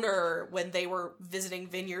the owner when they were visiting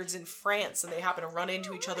vineyards in France, and they happened to run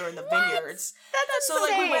into each other in the vineyards. That's so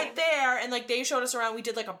insane. we went there, and they showed us around. We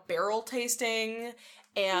did a barrel tasting,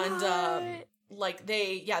 and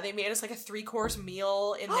they made us a 3-course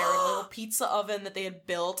meal in their little pizza oven that they had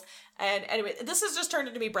built. And anyway, this has just turned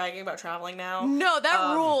into me bragging about traveling now. No,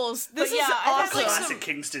 that rules. This is awesome. Classic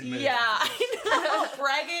Kingston move. Yeah, I know.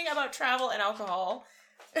 Bragging about travel and alcohol.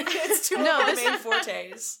 It's two of my main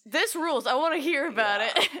fortes. This rules. I want to hear about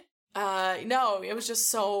it. No, it was just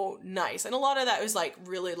so nice. And a lot of that was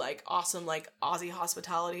really awesome Aussie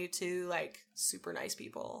hospitality too, super nice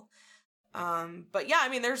people. But yeah, I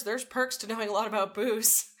mean, there's perks to knowing a lot about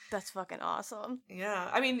booze. That's fucking awesome. Yeah,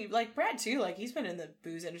 I mean, Brad too. He's been in the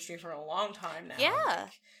booze industry for a long time now. Yeah,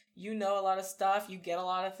 you know a lot of stuff. You get a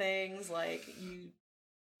lot of things. You.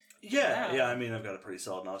 Yeah. I mean, I've got a pretty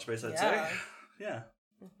solid knowledge base, I'd say. Yeah.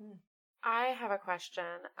 Mm-hmm. I have a question.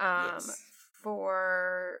 Yes.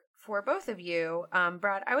 For both of you,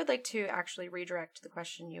 Brad, I would like to actually redirect the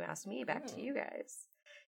question you asked me back to you guys.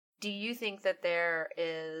 Do you think that there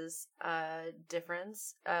is a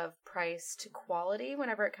difference of price to quality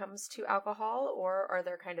whenever it comes to alcohol, or are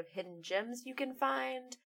there kind of hidden gems you can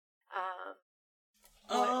find?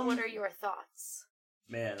 What are your thoughts?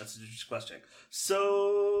 Man, that's an interesting question.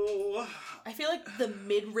 So, I feel the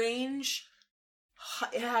mid-range,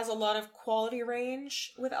 it has a lot of quality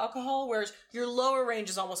range with alcohol, whereas your lower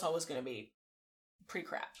range is almost always going to be pretty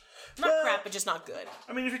crap. Not crap, but just not good.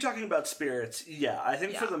 I mean, if you're talking about spirits, yeah, I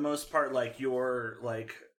think for the most part, your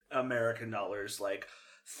American dollars,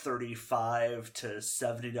 $35 to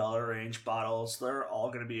 $70 range bottles, they're all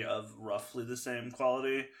going to be of roughly the same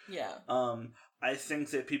quality. Yeah. I think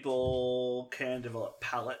that people can develop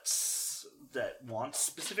palates that want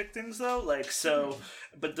specific things, though.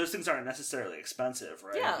 But those things aren't necessarily expensive,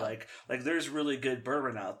 right? Yeah. There's really good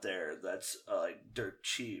bourbon out there that's dirt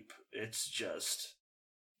cheap. It's just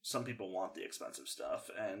some people want the expensive stuff,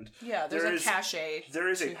 and there's a cachet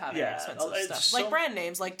to having expensive stuff, brand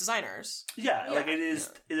names, designers. Yeah, it is.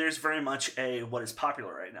 There's very much what is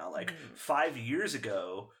popular right now. 5 years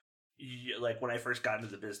ago, like when I first got into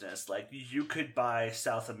the business, like you could buy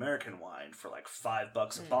South American wine for like $5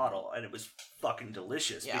 a bottle, and it was fucking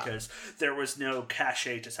delicious because there was no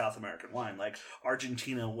cachet to South American wine. Like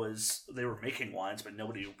Argentina they were making wines, but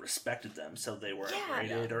nobody respected them, so they weren't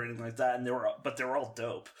rated or anything like that. And they were all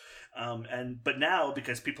dope. But now,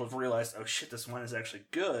 because people have realized, oh shit, this wine is actually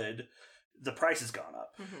good, the price has gone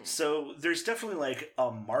up. So there's definitely like a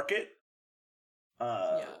market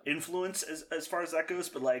influence as far as that goes,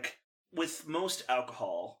 but like with most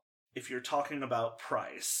alcohol, if you're talking about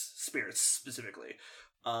price, spirits specifically,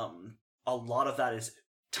 a lot of that is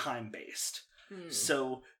time based.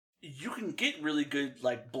 So you can get really good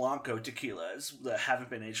like Blanco tequilas that haven't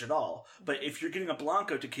been aged at all, but if you're getting a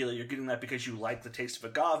Blanco tequila, you're getting that because you like the taste of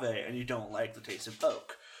agave and you don't like the taste of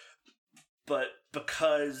oak. But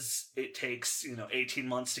because it takes 18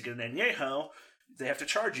 months to get an añejo, they have to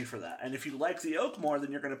charge you for that. And if you like the oak more,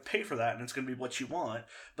 then you're going to pay for that, and it's going to be what you want.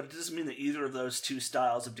 But it doesn't mean that either of those two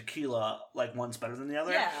styles of tequila, like one's better than the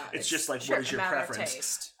other. Yeah, it's just like, what is your preference?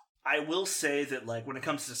 Taste. I will say that like when it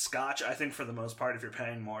comes to Scotch, I think for the most part, if you're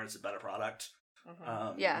paying more, it's a better product.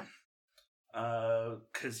 Yeah.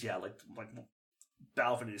 Because like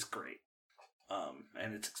Balvenie is great.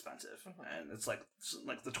 And it's expensive, and it's like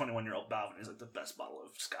the 21-year-old Balvenie is like the best bottle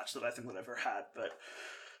of Scotch that I think that I've ever had. But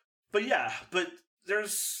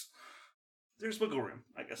there's wiggle room,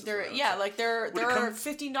 I guess. There are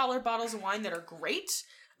 $15 bottles of wine that are great,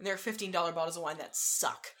 and there are $15 bottles of wine that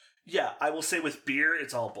suck. Yeah, I will say with beer,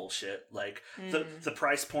 it's all bullshit. Like the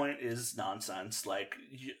price point is nonsense. Like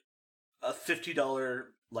a $50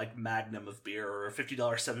 like Magnum of beer or a $50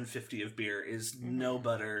 750 of beer is no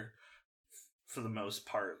better for the most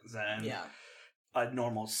part than a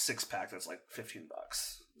normal 6-pack that's like $15.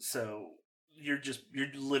 So you're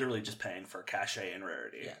literally just paying for cachet and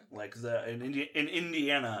rarity. Yeah. Like in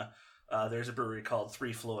Indiana, there's a brewery called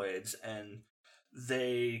Three Floyds, and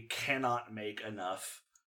they cannot make enough.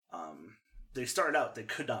 They started out, they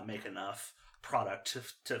could not make enough product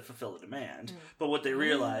to fulfill the demand. But what they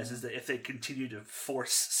realize is that if they continue to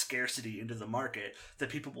force scarcity into the market, that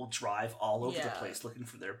people will drive all over the place looking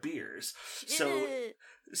for their beers. So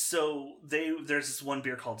there's this one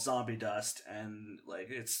beer called Zombie Dust, and like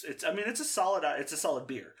it's a solid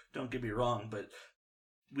beer. Don't get me wrong, but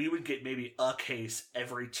we would get maybe a case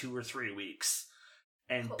every 2 or 3 weeks.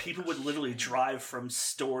 And people would literally drive from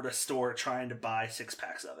store to store trying to buy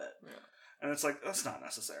 6-packs of it. Yeah. And it's like, that's not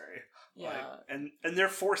necessary. Yeah. Like, and they're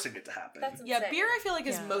forcing it to happen. Beer I feel like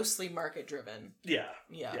is mostly market driven. Yeah.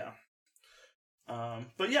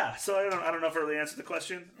 But yeah, so I don't know if I really answered the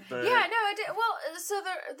question. But yeah, no, I did. Well, so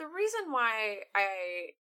the reason why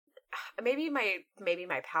maybe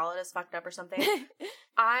my palate is fucked up or something.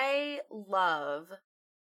 I love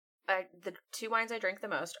the two wines I drink the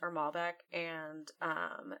most are Malbec and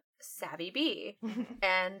Savvy Bee.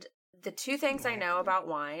 And the two things I know about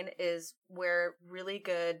wine is where really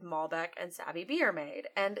good Malbec and Savvy Bee are made.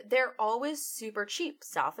 And they're always super cheap.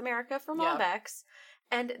 South America for Malbecs.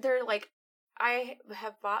 And they're like, I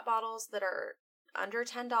have bought bottles that are under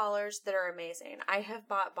 $10 that are amazing. I have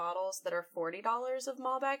bought bottles that are $40 of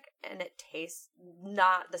Malbec, and it tastes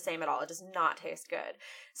not the same at all. It does not taste good.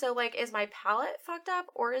 So, like, is my palate fucked up,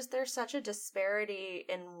 or is there such a disparity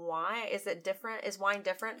in wine? Is it different? Is wine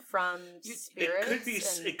different from spirits? It could be.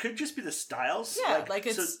 It could just be the styles. Yeah, like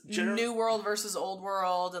it's New World versus Old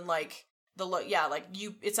World, and like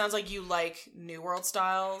it sounds like you like New World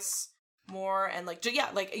styles more, and like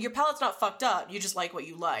your palate's not fucked up. You just like what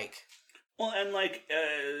you like. Well, and like,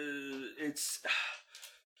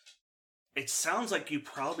 it sounds like you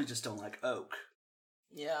probably just don't like oak.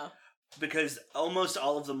 Yeah. Because almost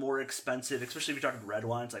all of the more expensive, especially if you're talking red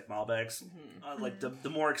wines like Malbecs, like the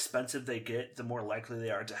more expensive they get, the more likely they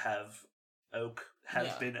are to have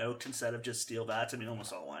been oaked instead of just steel vats. I mean,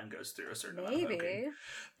 almost all wine goes through a certain amount of oaking.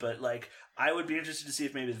 But like, I would be interested to see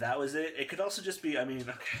if maybe that was it. It could also just be, I mean,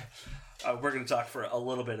 we're going to talk for a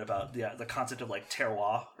little bit about the concept of like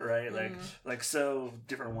terroir, right? Like so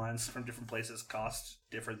different wines from different places cost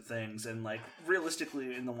different things, and like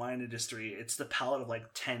realistically in the wine industry, it's the palate of like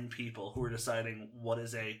 10 people who are deciding what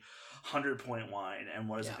is a 100-point wine and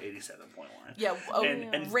what is an 87-point wine. Yeah,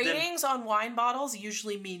 and ratings on wine bottles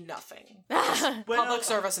usually mean nothing. Public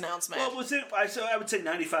service announcement. Well, I would say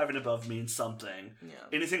 95 and above means something. Yeah.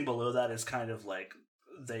 Anything below that is kind of like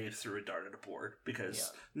they threw a dart at a board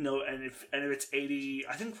because and if it's 80,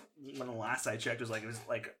 I think when the last I checked it was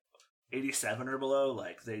like 87 or below,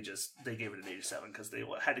 like they gave it an 87 because they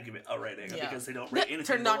had to give it a rating because they don't rate anything.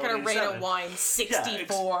 They're not going to rate a wine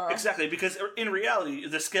 64. Yeah, exactly, because in reality,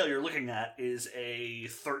 the scale you're looking at is a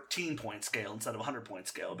 13-point scale instead of a 100-point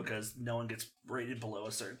scale because no one gets rated below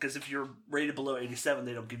a certain. Because if you're rated below 87,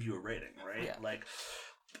 they don't give you a rating, right? Yeah. Like,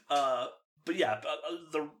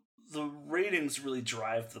 the ratings really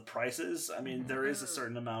drive the prices. I mean, there is a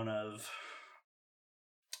certain amount of.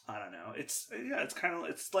 I don't know. It's kind of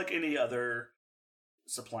it's like any other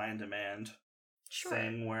supply and demand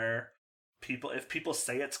thing where if people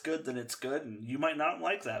say it's good, then it's good, and you might not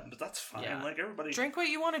like that, but that's fine. Yeah. Like everybody drink what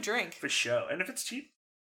you want to drink for show, and if it's cheap,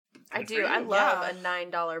 I do. I love a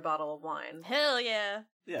 $9 bottle of wine. Hell yeah.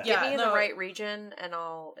 Yeah. Get me in the right region, and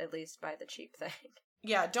I'll at least buy the cheap thing.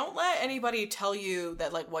 Yeah, don't let anybody tell you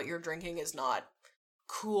that like what you're drinking is not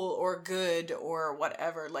cool or good or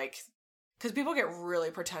whatever. Like. Because people get really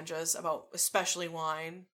pretentious about, especially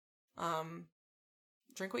wine.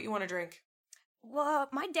 Drink what you want to drink. Well,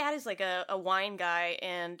 my dad is like a wine guy,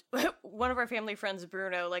 and one of our family friends,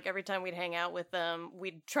 Bruno, like every time we'd hang out with them,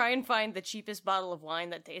 we'd try and find the cheapest bottle of wine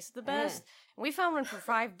that tasted the best. And we found one for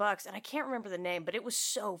 $5, and I can't remember the name, but it was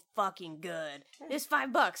so fucking good. It's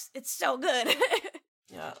 $5. It's so good.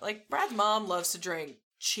 Yeah, like Brad's mom loves to drink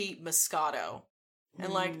cheap Moscato.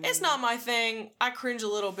 And, like, it's not my thing. I cringe a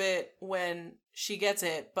little bit when she gets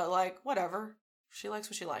it, but, like, whatever. She likes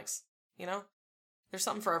what she likes, you know? There's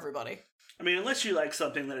something for everybody. I mean, unless you like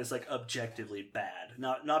something that is, like, objectively bad.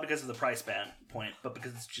 Not because of the price point, but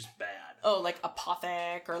because it's just bad. Oh, like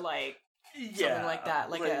Apothec or, like, something like that.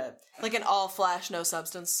 Like an all-flash, no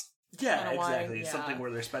substance. Yeah, kind of exactly. wine. Yeah. Something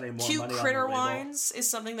where they're spending more Cute money critter on the label. wines is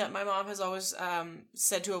something that my mom has always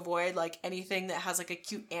said to avoid, like anything that has like a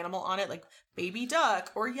cute animal on it, like baby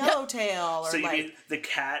duck or yellowtail. So or you like, mean the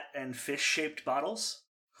cat and fish shaped bottles?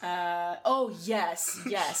 Oh yes,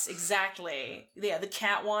 exactly. Yeah, the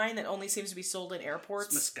cat wine that only seems to be sold in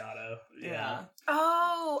airports. It's Moscato. Yeah.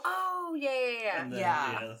 Oh, yeah. And then,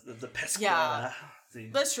 Yeah. The Pesquera. Yeah.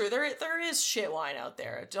 The- That's true. There is shit wine out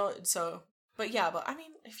there. But I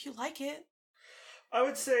mean, if you like it. I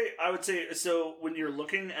would say so when you're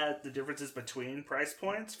looking at the differences between price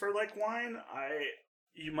points for like wine,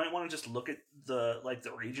 you might want to just look at the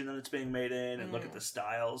region that it's being made in and look at the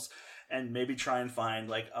styles and maybe try and find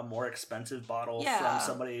like a more expensive bottle from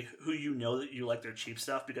somebody who you know that you like their cheap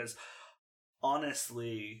stuff, because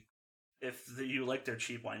honestly, if you like their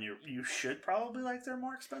cheap wine, you should probably like their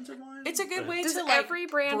more expensive wine. It's a good way Does to like every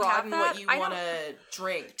brand broaden have that? what you want to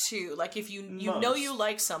drink too. Like if you know Most. you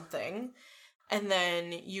like something, and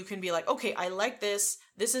then you can be like, okay, I like this.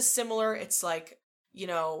 This is similar. It's like, you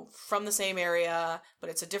know, from the same area,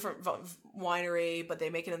 but it's a different winery, but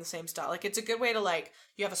they make it in the same style. Like it's a good way to like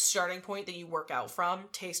you have a starting point that you work out from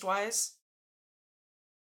taste wise.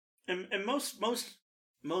 And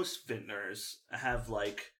most vintners have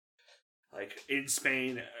like in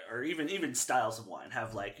Spain, or even styles of wine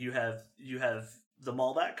have like you have the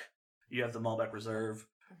Malbec, you have the Malbec Reserve,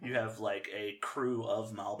 you have like a crew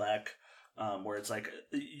of Malbec, where it's like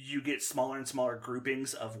you get smaller and smaller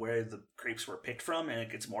groupings of where the grapes were picked from, and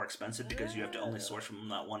it gets more expensive because you have to only source from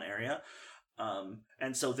that one area,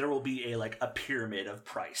 and so there will be a pyramid of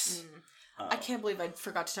price. I can't believe I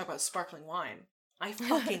forgot to talk about sparkling wine. I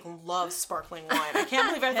fucking love sparkling wine. I can't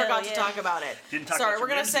believe I forgot to talk about it. Sorry, we're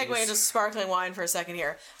going to segue into sparkling wine for a second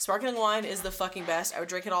here. Sparkling wine is the fucking best. I would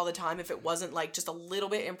drink it all the time if it wasn't like just a little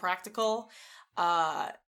bit impractical.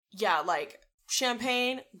 Yeah, like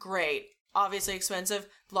champagne, great. Obviously expensive,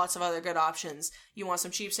 lots of other good options. You want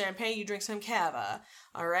some cheap champagne, you drink some cava.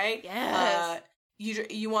 All right? Yes.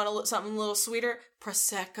 You want something a little sweeter?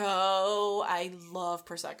 Prosecco. I love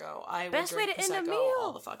Prosecco. I would Best way drink to end a Prosecco meal.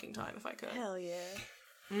 all the fucking time if I could. Hell yeah.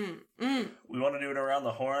 We want to do it around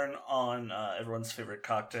the horn on everyone's favorite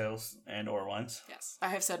cocktails and or wines. Yes, I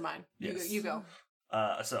have said mine. Yes. You go.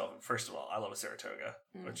 So first of all, I love a Saratoga,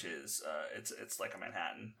 which is it's like a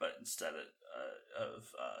Manhattan, but instead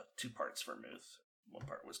of 2 parts vermouth, 1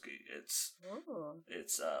 part whiskey, it's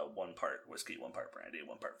 1 part whiskey, 1 part brandy,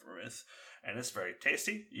 1 part vermouth, and it's very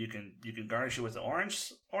tasty. You can garnish it with an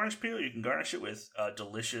orange peel. You can garnish it with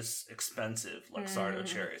delicious, expensive Luxardo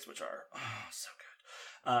cherries, which are so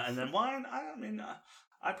good. And then wine,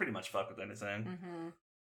 I pretty much fuck with anything.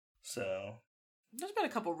 So There's been a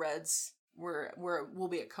couple reds where we'll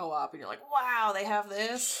be at co-op and you're like, wow, they have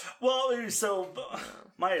this. Well, so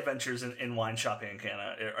my adventures in wine shopping in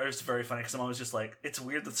Canada are just very funny because I'm always just like, it's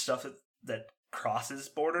weird the stuff that crosses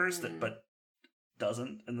borders but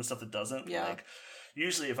doesn't, and the stuff that doesn't. Yeah. Like,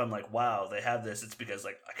 usually if I'm like, wow, they have this, it's because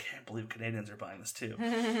like I can't believe Canadians are buying this too.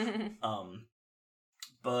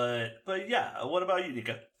 But yeah, what about you,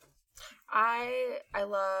 Nika? I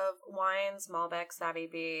love wines, Malbec, Savvy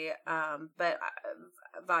B, but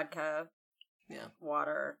vodka,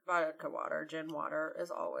 vodka water, gin water is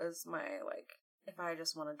always my, like, if I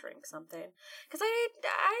just want to drink something. Because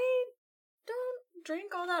I don't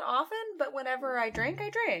drink all that often, but whenever I drink, I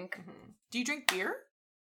drink. Mm-hmm. Do you drink beer?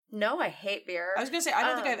 No, I hate beer. I was going to say, I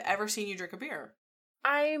don't think I've ever seen you drink a beer.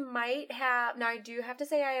 I might have. Now, I do have to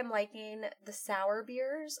say I am liking the sour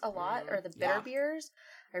beers a lot, or the bitter beers.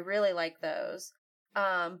 I really like those.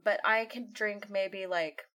 But I can drink maybe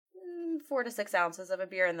like 4 to 6 ounces of a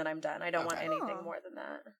beer, and then I'm done. I don't want anything more than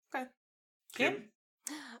that. Okay. Kim?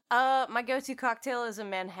 My go-to cocktail is a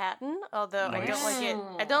Manhattan, although I don't like it.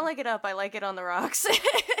 I don't like it up. I like it on the rocks.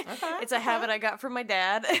 It's a habit I got from my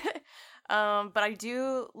dad. But I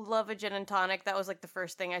do love a gin and tonic. That was like the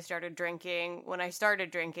first thing I started drinking when I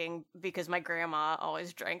started drinking because my grandma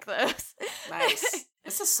always drank those. Nice.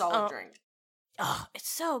 It's a solid drink. Oh, it's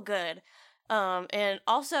so good. And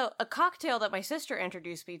also a cocktail that my sister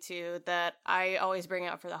introduced me to that I always bring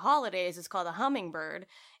out for the holidays is called a hummingbird.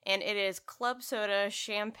 And it is club soda,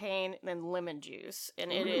 champagne, and lemon juice.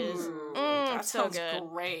 And it is that so sounds good.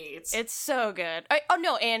 Great. It's so good.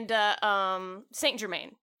 And Saint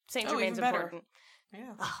Germain. Saint Germain's important.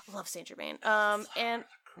 Yeah. Oh, I love Saint Germain. And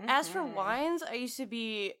as for wines, I used to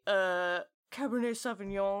be a Cabernet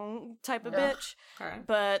Sauvignon type of bitch. Okay.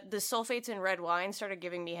 But the sulfates in red wine started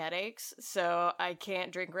giving me headaches, so I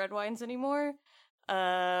can't drink red wines anymore.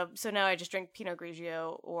 So now I just drink Pinot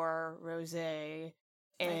Grigio or Rosé.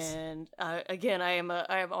 And again, I am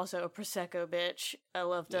also a Prosecco bitch. I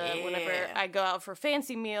love to, whenever I go out for a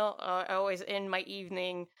fancy meal, I always end my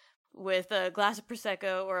evening with a glass of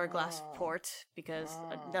Prosecco or a glass of port, because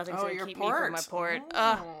nothing's going to keep me from my port.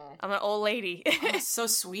 I'm an old lady. So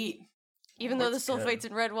sweet. Even though the sulfates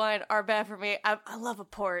in red wine are bad for me, I love a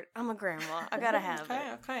port. I'm a grandma. I gotta have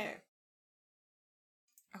it.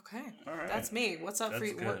 Okay. All right. That's me. What's up for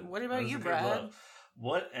you? Good. What about you, Good Brad? love.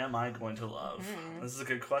 What am I going to love? This is a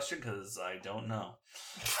good question because I don't know.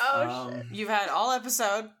 Shit. You've had all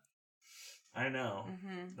episode. I know.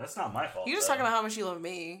 That's not my fault. You're just talking about how much you love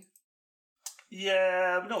me.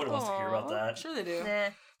 Yeah, but nobody wants to hear about that. Sure they do. Nah.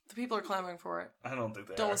 The people are clamoring for it. I don't think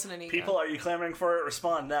they Don't are. listen to Nika. People, are you clamoring for it?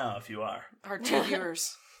 Respond now if you are. Our 2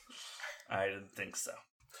 viewers. I didn't think so.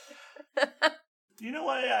 You know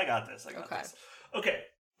what? Yeah, I got this. Okay.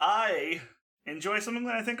 I enjoy something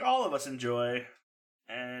that I think all of us enjoy,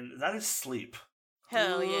 and that is sleep.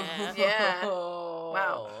 Hell yeah. Yeah.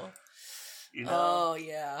 Wow. You know,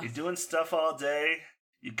 yeah. you're doing stuff all day,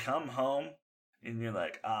 you come home, and you're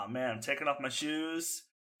like, oh man, I'm taking off my shoes,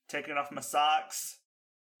 taking off my socks,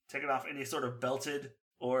 taking off any sort of belted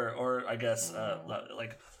or I guess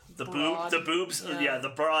like the boobs. Yeah, the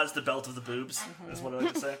bra is the belt of the boobs. Is what I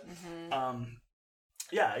like to say.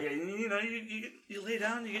 You know, you lay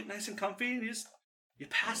down, you get nice and comfy, and you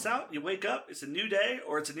pass out, you wake up. It's a new day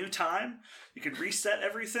or it's a new time. You can reset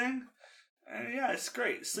everything. And yeah, it's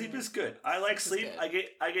great. Sleep is good. I like sleep. I get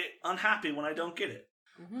unhappy when I don't get it.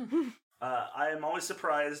 I am always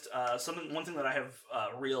surprised. One thing that I have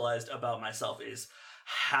realized about myself is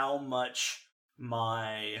how much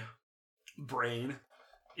my brain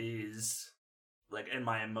is like, and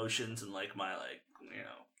my emotions and like my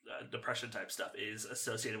depression type stuff is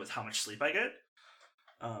associated with how much sleep I get.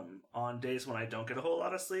 On days when I don't get a whole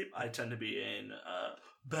lot of sleep, I tend to be in a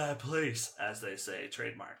bad place, as they say,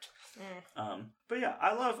 trademarked. But yeah,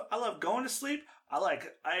 I love going to sleep.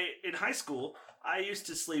 In high school, I used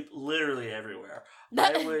to sleep literally everywhere.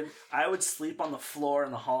 I would sleep on the floor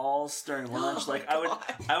in the halls during lunch.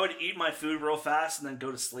 I would eat my food real fast and then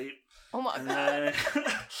go to sleep. Oh my god.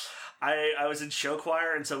 God. I was in show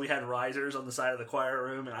choir, and so we had risers on the side of the choir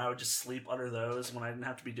room, and I would just sleep under those when I didn't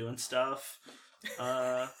have to be doing stuff.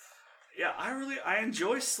 Yeah, I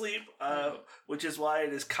enjoy sleep, which is why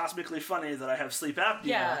it is cosmically funny that I have sleep apnea.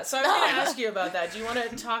 Yeah, so I was going to ask you about that. Do you want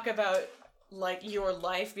to talk about like your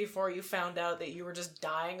life before you found out that you were just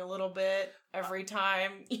dying a little bit every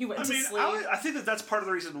time you went to sleep? I think that's part of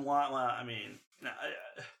the reason why.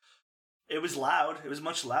 It was loud. It was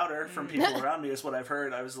much louder from people around me, is what I've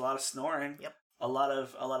heard. I was a lot of snoring. Yep. A lot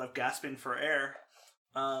of gasping for air.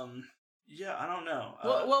 Yeah, I don't know.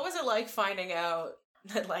 What was it like finding out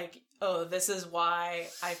that, like, oh, this is why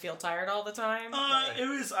I feel tired all the time? It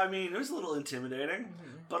was a little intimidating,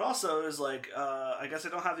 but also it was like, I guess I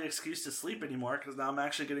don't have the excuse to sleep anymore because now I'm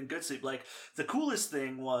actually getting good sleep. Like, the coolest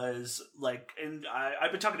thing was, like, and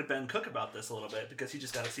I've been talking to Ben Cook about this a little bit because he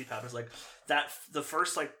just got a CPAP. It's like, the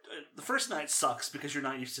first night sucks because you're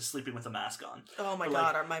not used to sleeping with a mask on. Oh my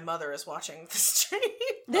god, my mother is watching the stream.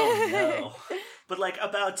 Oh no. But like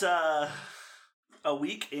about a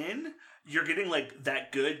week in, you're getting like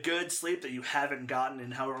that good sleep that you haven't gotten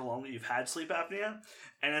in however long that you've had sleep apnea,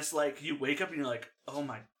 and it's like you wake up and you're like, oh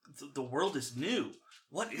my, the world is new.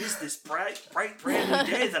 What is this bright brand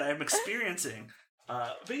new day that I'm experiencing?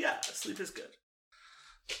 But yeah, sleep is good.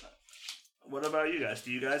 What about you guys?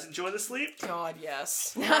 Do you guys enjoy the sleep? God,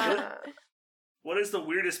 yes. What is the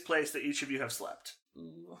weirdest place that each of you have slept?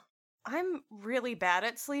 Ooh. I'm really bad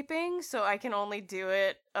at sleeping, so I can only do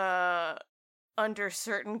it under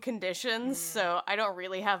certain conditions. So I don't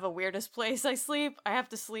really have a weirdest place I sleep. I have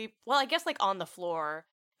to sleep, well, I guess like on the floor.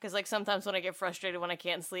 Because like sometimes when I get frustrated when I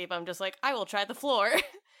can't sleep, I'm just like, I will try the floor.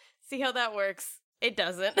 See how that works. It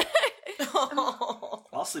doesn't.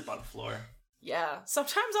 I'll sleep on the floor. Yeah.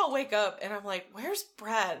 Sometimes I'll wake up and I'm like, where's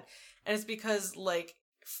Brad? And it's because like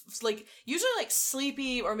usually like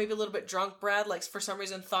sleepy or maybe a little bit drunk Brad, like for some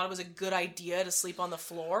reason thought it was a good idea to sleep on the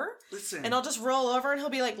floor. Listen. And I'll just roll over and he'll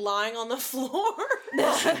be like lying on the floor.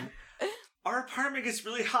 Listen. Our apartment gets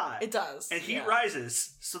really hot. It does. And heat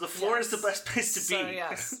rises, so the floor is the best place to be. So,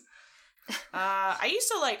 yes. I used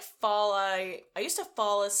to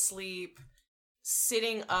fall asleep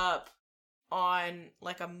sitting up on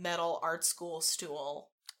like a metal art school stool.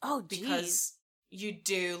 Oh, because you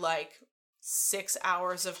do like 6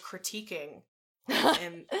 hours of critiquing,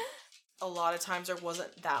 and a lot of times there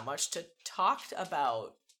wasn't that much to talk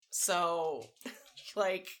about. So,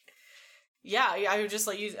 like, yeah, I would just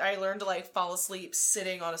like I learned to like fall asleep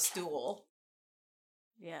sitting on a stool.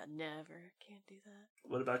 Yeah, never. Can't do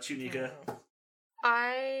that. What about you, Nika?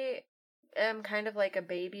 I am kind of like a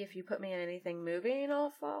baby. If you put me in anything moving,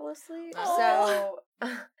 I'll fall asleep. Oh. So,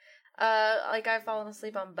 like I've fallen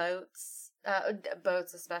asleep on boats,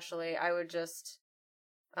 boats especially. I would just,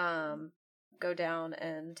 go down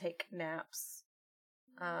and take naps,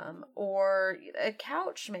 or a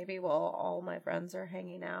couch maybe while all my friends are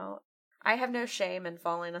hanging out. I have no shame in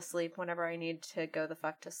falling asleep whenever I need to go the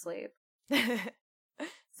fuck to sleep.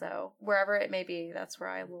 So, wherever it may be, that's where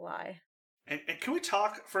I will lie. And can we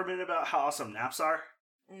talk for a minute about how awesome naps are?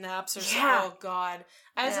 Naps are Yeah. oh god.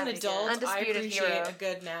 As an adult, I Undisputed appreciate hero. a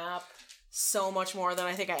good nap so much more than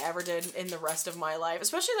I think I ever did in the rest of my life.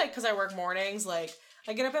 Especially like because I work mornings. Like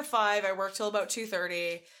I get up at 5, I work till about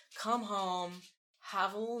 2:30, come home,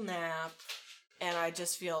 have a little nap, and I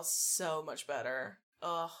just feel so much better.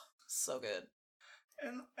 Oh, so good.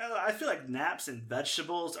 And I feel like naps and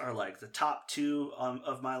vegetables are like the top two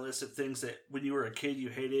of my list of things that when you were a kid you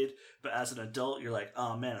hated, but as an adult you're like,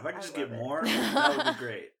 oh man, if I could just get love it. more, that would be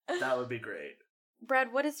great. That would be great.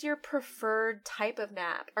 Brad, what is your preferred type of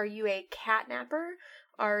nap? Are you a cat napper?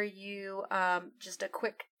 Are you just a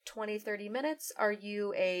quick 20-30 minutes? Are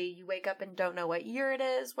you you wake up and don't know what year it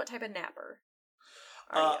is? What type of napper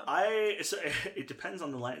are you? It depends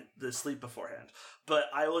on the sleep beforehand, but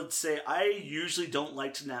I would say I usually don't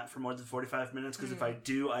like to nap for more than 45 minutes because if I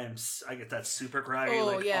do, I get that super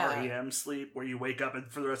groggy REM sleep where you wake up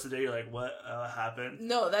and for the rest of the day you're like, what happened?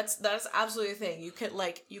 No, that's absolutely the thing. You could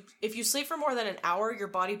if you sleep for more than an hour, your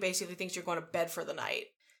body basically thinks you're going to bed for the night.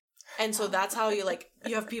 And so that's how you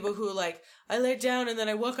have people who I laid down and then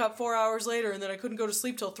I woke up 4 hours later and then I couldn't go to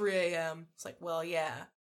sleep till 3 a.m. It's like, well, yeah.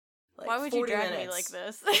 Why would you drag me like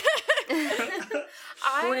this?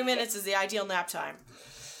 40 minutes is the ideal nap time.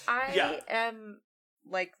 I am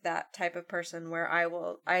like that type of person where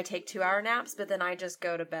I take 2-hour naps, but then I just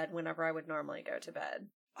go to bed whenever I would normally go to bed.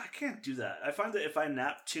 I can't do that. I find that if I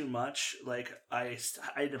nap too much, I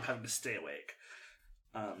end up having to stay awake.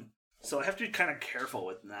 So I have to be kind of careful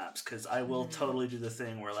with naps because I will totally do the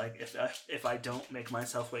thing where if I don't make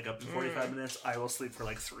myself wake up in 45 minutes, I will sleep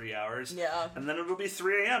for 3 hours. Yeah. And then it'll be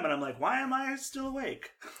 3 a.m. and I'm like, why am I still awake?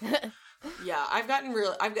 Yeah, I'm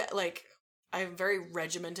very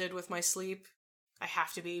regimented with my sleep. I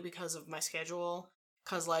have to be because of my schedule.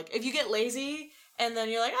 Because if you get lazy and then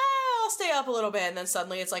you're like, I'll stay up a little bit, and then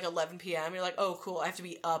suddenly it's 11 p.m. You're like, oh cool, I have to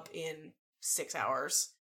be up in 6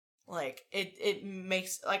 hours. It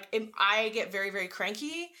makes, I get very, very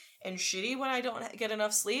cranky and shitty when I don't get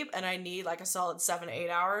enough sleep, and I need, a solid 7 to 8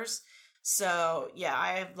 hours. So, yeah,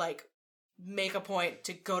 I, make a point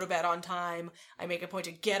to go to bed on time. I make a point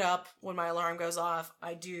to get up when my alarm goes off.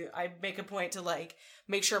 I make a point to,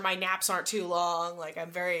 make sure my naps aren't too long. I'm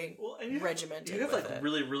very regimented. You have,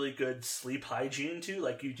 really, really good sleep hygiene, too.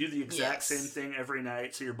 You do the exact same thing every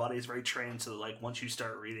night, so your body's very trained so that, once you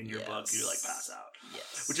start reading your book, you, pass out.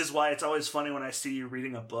 Yes. Which is why it's always funny when I see you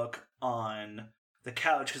reading a book on the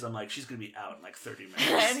couch, because I'm like, she's going to be out in 30 minutes.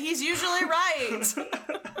 And he's usually right.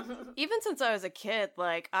 Even since I was a kid,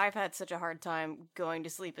 I've had such a hard time going to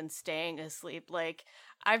sleep and staying asleep.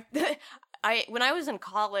 when I was in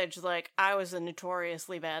college, like, I was a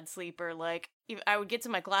notoriously bad sleeper. Like, I would get to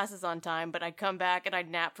my classes on time, but I'd come back and I'd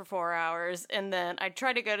nap for 4 hours, and then I'd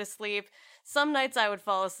try to go to sleep. Some nights I would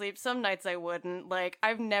fall asleep, some nights I wouldn't. Like,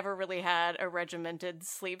 I've never really had a regimented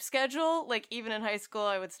sleep schedule. Like, even in high school,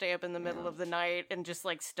 I would stay up in the middle of the night and just,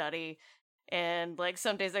 like, study. And, like,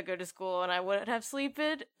 some days I'd go to school and I would have sleep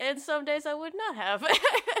in, and some days I would not have.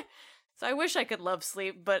 So I wish I could love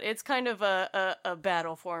sleep, but it's kind of a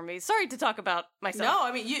battle for me. Sorry to talk about myself. No,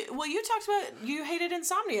 I mean, you talked about you hated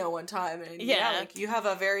insomnia one time, and like, you have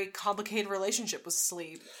a very complicated relationship with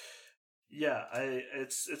sleep. Yeah,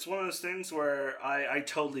 it's one of those things where I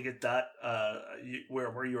totally get that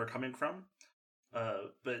where you are coming from,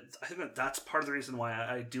 but I think that's part of the reason why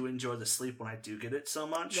I do enjoy the sleep when I do get it so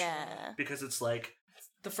much. Yeah, because it's like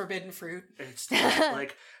the forbidden fruit. It's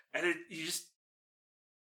like, and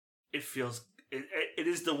it feels it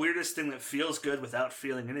is the weirdest thing that feels good without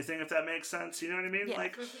feeling anything. If that makes sense, you know what I mean? Yeah.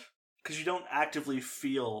 Like, because you don't actively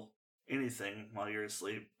feel anything while you're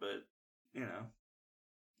asleep, but you know.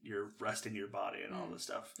 You're resting your body and all this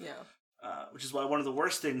stuff. Yeah. Which is why one of the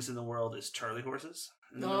worst things in the world is Charlie horses.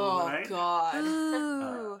 In the middle of the night.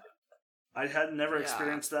 God. I had never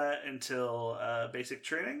experienced that until basic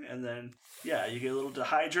training. And then, you get a little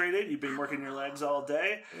dehydrated. You've been working your legs all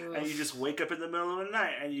day. Oof. And you just wake up in the middle of the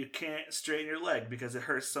night and you can't straighten your leg because it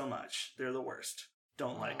hurts so much. They're the worst.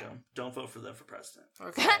 Don't like them. Don't vote for them for president.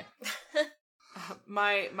 Okay.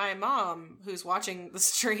 My mom, who's watching the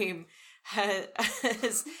stream, has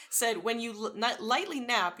said when you lightly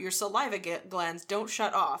nap, your saliva glands don't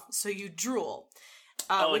shut off, so you drool,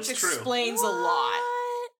 which explains a lot.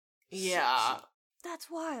 Yeah, that's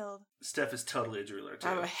wild. Steph is totally a drooler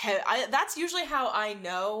too. That's usually how I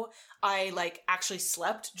know I like actually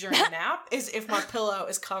slept during a nap, is if my pillow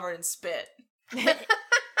is covered in spit. That's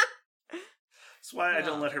why I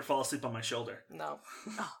don't let her fall asleep on my shoulder. No.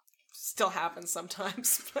 Still happens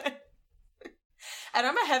sometimes, but... And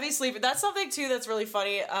I'm a heavy sleeper. That's something, too, that's really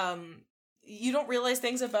funny. You don't realize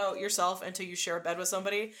things about yourself until you share a bed with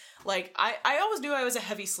somebody. Like, I always knew I was a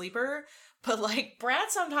heavy sleeper, but, like, Brad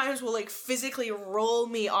sometimes will, like, physically roll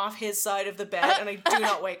me off his side of the bed, and I do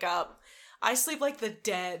not wake up. I sleep like the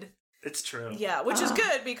dead. It's true. Yeah, which is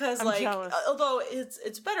good, because, I'm like, jealous. although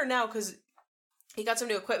it's better now, because he got some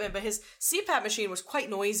new equipment, but his CPAP machine was quite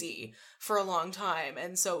noisy for a long time,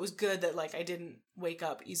 and so it was good that, like, I didn't wake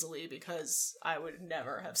up easily, because I would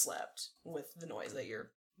never have slept with the noise that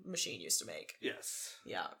your machine used to make. Yes.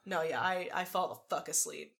 Yeah. No, yeah, I fall the fuck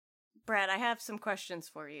asleep. Brad, I have some questions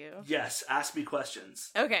for you. Yes, ask me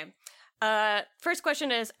questions. Okay. First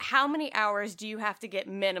question is, how many hours do you have to get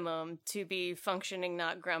minimum to be functioning,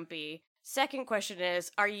 not grumpy? Second question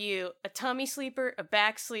is, are you a tummy sleeper, a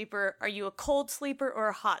back sleeper? Are you a cold sleeper or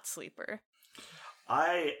a hot sleeper?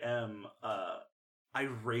 I am, I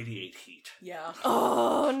radiate heat. Yeah.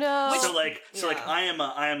 Oh no. So I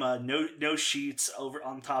am a no sheets over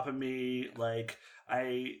on top of me. Like,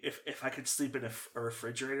 if I could sleep in a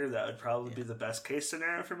refrigerator, that would probably be the best case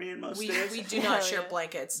scenario for me in most days. We do not share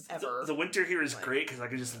blankets ever. The winter here is great because I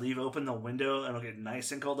can just leave open the window and it'll get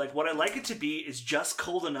nice and cold. Like, what I like it to be is just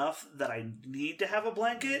cold enough that I need to have a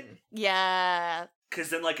blanket. Yeah. Because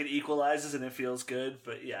then, like, it equalizes and it feels good.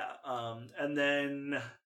 But yeah, and then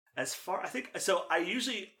I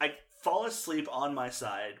fall asleep on my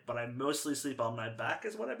side, but I mostly sleep on my back,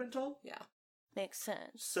 is what I've been told. Yeah. Makes sense.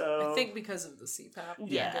 So I think because of the CPAP, I'm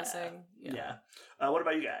guessing. Yeah. What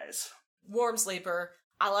about you guys? Warm sleeper.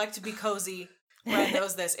 I like to be cozy. Brad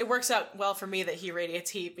knows this. It works out well for me that he radiates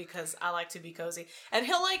heat because I like to be cozy. And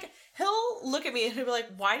he'll look at me and he'll be like,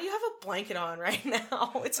 "Why do you have a blanket on right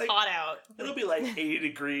now? It's like, hot out." It'll be like 80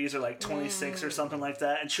 degrees or like 26 or something like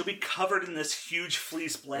that, and she'll be covered in this huge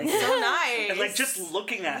fleece blanket. So nice. And like just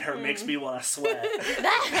looking at her makes me want to sweat.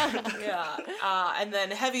 Yeah. And then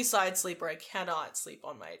heavy side sleeper. I cannot sleep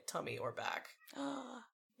on my tummy or back.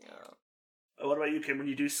 Yeah. What about you, Kim, when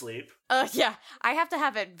you do sleep? Yeah. I have to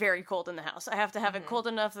have it very cold in the house. I have to have it cold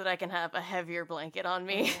enough that I can have a heavier blanket on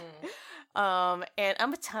me. And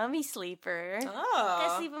I'm a tummy sleeper.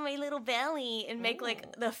 I sleep on my little belly and make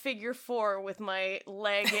like the figure 4 with my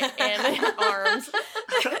leg and arms.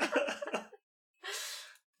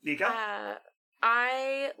 Nika?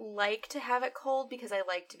 I like to have it cold because I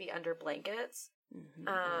like to be under blankets.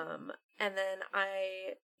 And then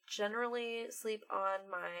I generally sleep on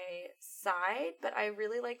my side, but I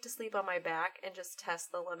really like to sleep on my back and just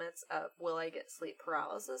test the limits of, will I get sleep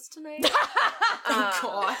paralysis tonight? Oh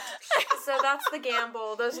God. So that's the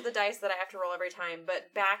gamble. Those are the dice that I have to roll every time.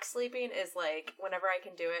 But back sleeping is like, whenever I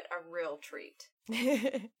can do it, a real treat.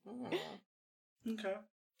 Okay.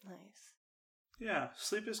 Nice. Yeah,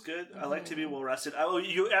 sleep is good. I like to be well rested. Oh,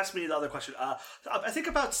 you asked me the other question. I think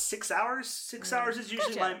about 6 hours. 6 hours is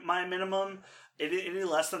usually my minimum. Any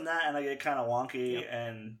less than that, and I get kind of wonky,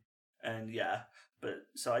 and yeah. But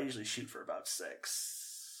so I usually shoot for about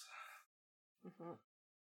 6. Mm-hmm.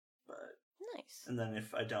 But nice. and then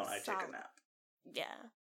if I don't, I take a nap. Yeah.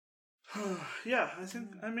 Yeah, I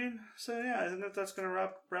think. I mean, so yeah, I think that's gonna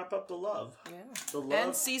wrap up the love. Yeah. The love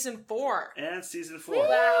And season 4. And season 4.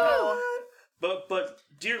 Wow. But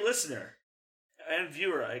dear listener and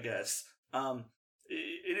viewer, I guess,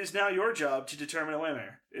 it is now your job to determine a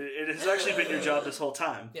winner. It has actually been your job this whole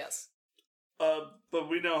time. Yes. But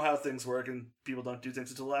we know how things work, and people don't do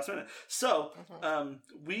things until the last minute. So,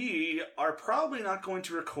 we are probably not going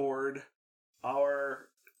to record our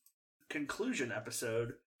conclusion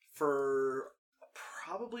episode for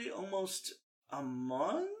probably almost a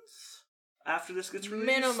month after this gets released.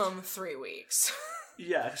 Minimum 3 weeks.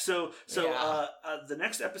 Yeah, so the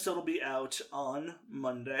next episode will be out on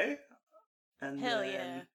Monday. And Hell then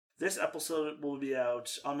yeah. this episode will be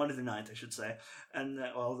out on Monday the 9th, I should say. And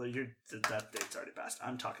then, well, that date's already passed.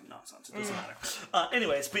 I'm talking nonsense. It doesn't matter.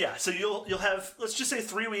 Anyways, but yeah, so you'll have, let's just say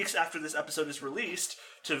 3 weeks after this episode is released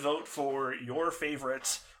to vote for your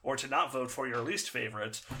favorite, or to not vote for your least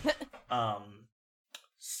favorite,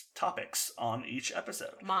 topics on each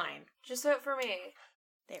episode. Mine. Just vote for me.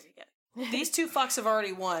 There we go. These 2 fucks have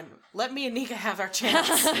already won. Let me and Nika have our chance.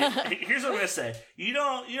 Here's what I'm gonna say. You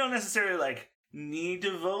don't necessarily like need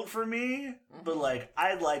to vote for me, but like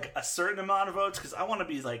I'd like a certain amount of votes because I want to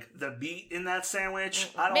be like the meat in that sandwich.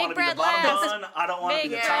 I don't want to be the bottom bun. I don't want to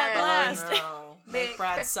be the top bun. No. Make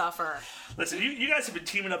Brad suffer. Listen, you guys have been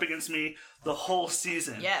teaming up against me the whole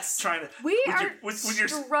season. Yes. Trying to with your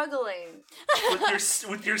struggling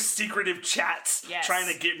with your secretive chats. Yes.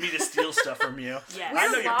 Trying to get me to steal stuff from you. Yes. I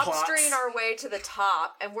know We're your plots. lobstering our way to the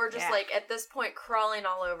top, and we're just like at this point crawling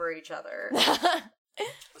all over each other.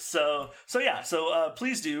 So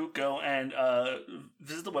please do go and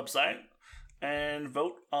visit the website and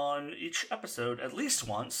vote on each episode at least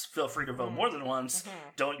once. Feel free to vote more than once.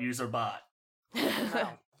 Don't use a bot.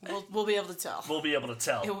 No. We'll be able to tell. We'll be able to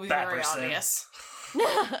tell. It will be Bad very person. obvious.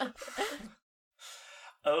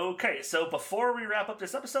 Okay, so before we wrap up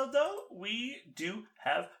this episode, though, we do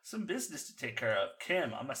have some business to take care of.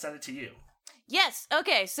 Kim, I'm gonna send it to you. Yes,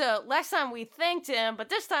 okay, so last time we thanked him, but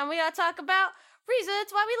this time we gotta talk about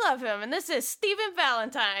reasons why we love him, and this is Steven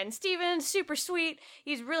Valentine. Steven's super sweet.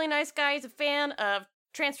 He's a really nice guy. He's a fan of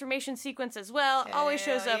Transformation Sequence as well. Always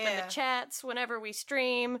shows up in the chats whenever we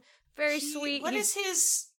stream. Very sweet. What is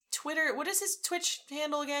his Twitter? What is his Twitch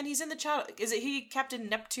handle again? He's in the chat. Is it he Captain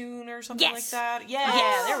Neptune or something like that? Yeah,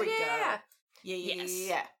 there we go.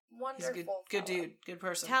 Yeah. Wonderful. He's a good dude. Good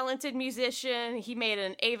person. Talented musician. He made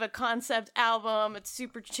an Ava concept album. It's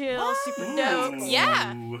super chill, What? super dope. Ooh.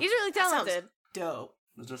 Yeah, he's really That sounds talented. dope.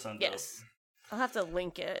 Does that sound dope? Yes. I'll have to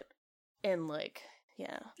link it in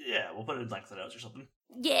yeah. Yeah, we'll put it in like the notes or something.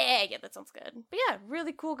 Yeah, that sounds good. But yeah,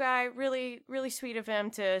 really cool guy. Really, really sweet of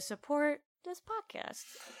him to support this podcast.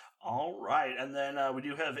 All right, and then we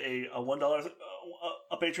do have a $1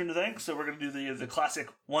 a patron to thank, so we're gonna do the classic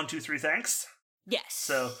 1, 2, 3 thanks. Yes.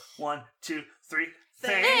 So 1, 2, 3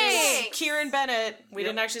 Thanks. thanks. Kieran Bennett. We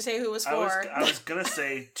didn't actually say who it was for. I was gonna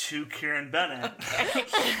say to Kieran Bennett.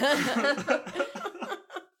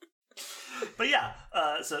 But yeah,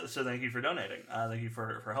 so thank you for donating. Thank you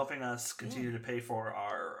for helping us continue to pay for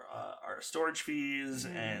our storage fees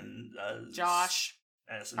and Josh.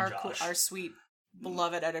 Yes, and Our Josh. our sweet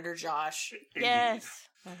beloved editor Josh. Yes.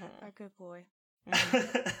 Our good boy.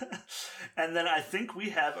 And then I think we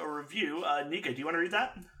have a review. Nika, do you want to read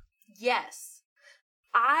that? Yes.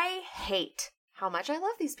 I hate how much I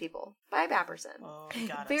love these people by Bapperson. Oh,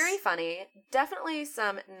 got us. Very funny. Definitely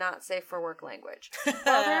some not safe for work language.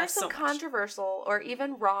 While there are some So much. controversial or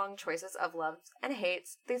even wrong choices of loves and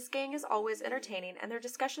hates, this gang is always entertaining and their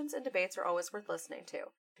discussions and debates are always worth listening to.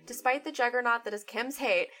 Despite the juggernaut that is Kim's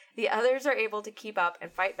hate, the others are able to keep up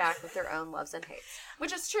and fight back with their own loves and hates.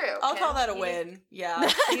 Which is true. I'll Kim. call that a You- win.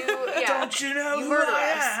 Yeah. Don't you know You who murder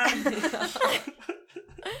I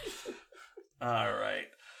am? All right.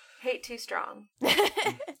 Hate too strong.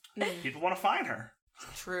 People want to find her.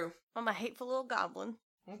 True. I'm a hateful little goblin.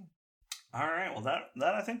 All right. Well, that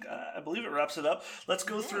I think I believe it wraps it up. Let's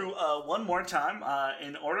go through one more time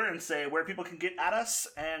in order and say where people can get at us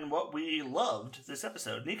and what we loved this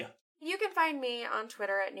episode. Nika. You can find me on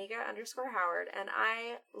Twitter at Nika_Howard, and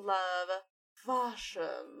I love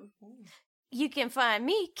fashion. You can find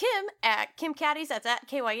me, Kim, at Kim Caddies. That's at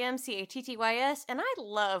KYMCATTYS. And I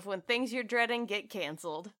love when things you're dreading get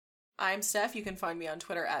canceled. I'm Steph. You can find me on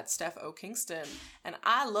Twitter at Steph O. Kingston. And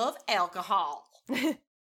I love alcohol.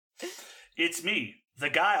 It's me, the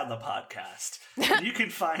guy on the podcast. You can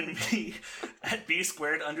find me at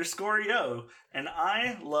B2_yo, and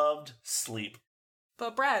I loved sleep.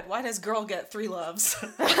 But Brad, why does girl get 3 loves?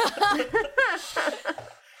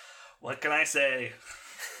 What can I say?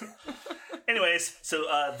 Anyways, so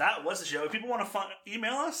that was the show. If people want to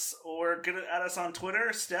email us or get at us on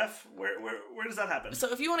Twitter, Steph, where does that happen?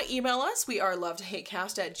 So if you want to email us, we are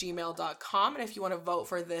lovetohatecast@gmail.com. And if you want to vote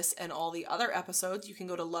for this and all the other episodes, you can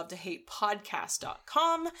go to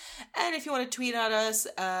lovetohatepodcast.com. And if you want to tweet at us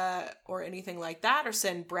or anything like that, or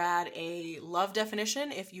send Brad a love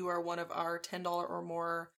definition if you are one of our $10 or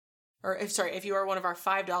more, if you are one of our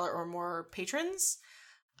 $5 or more patrons,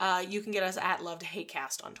 you can get us at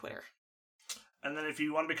lovetohatecast on Twitter. And then if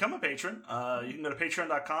you want to become a patron, you can go to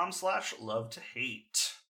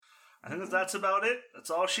patreon.com/lovetohate. I think that's about it. That's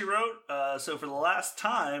all she wrote. So for the last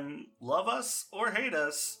time, love us or hate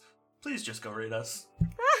us, please just go rate us.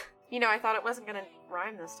 I thought it wasn't going to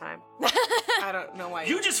rhyme this time. I don't know why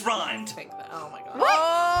you just rhymed. Think that. Oh my god. What?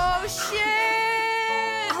 Oh, shit!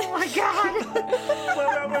 Oh my god!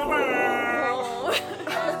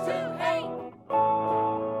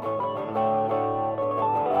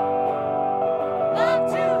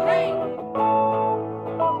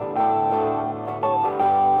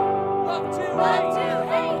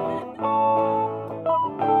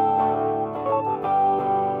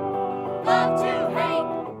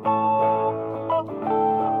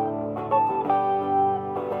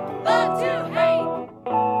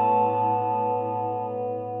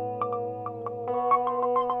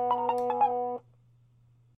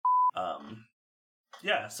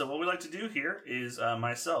 Yeah, so what we like to do here is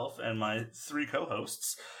myself and my 3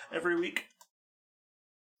 co-hosts every week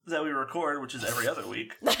that we record, which is every other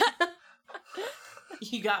week.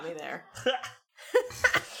 You got me there.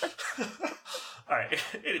 All right,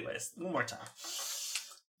 anyways, one more time.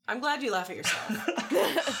 I'm glad you laugh at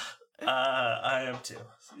yourself. I am too.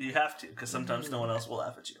 You have to, because sometimes no one else will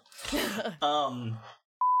laugh at you.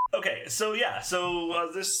 Okay, so yeah,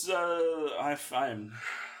 this, I'm...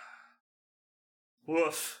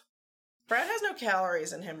 Woof. Brad has no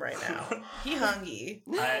calories in him right now. He hungry.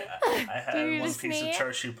 I had one piece of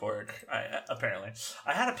char-siu pork. Apparently,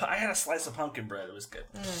 I had a slice of pumpkin bread. It was good.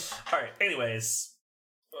 All right. Anyways,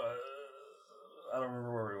 I don't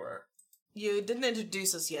remember where we were. You didn't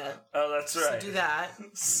introduce us yet. Oh, that's right. So do that.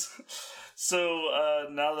 So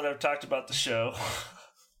now that I've talked about the show,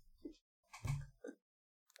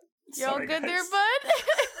 You all good guys. there, bud?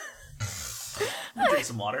 Drink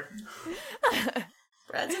some water.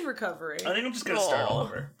 Brad's in recovery. I think I'm just gonna start all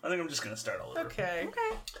over. Okay.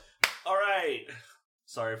 All right.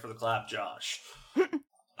 Sorry for the clap, Josh.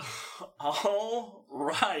 All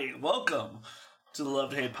right. Welcome to the Love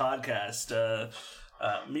to Hate podcast.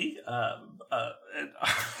 Me. And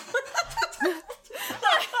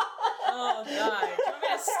Oh god. Do you want me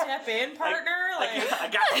to step in, partner? I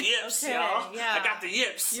got the yips, Okay, y'all. yeah. I got the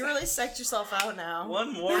yips. You really psyched yourself out now.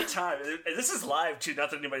 One more time. This is live too.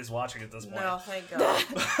 Not that anybody's watching at this point. No, thank God.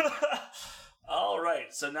 All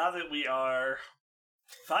right. So now that we are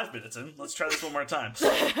 5 minutes in, let's try this one more time.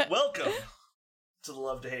 Welcome to the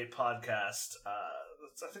Love to Hate podcast.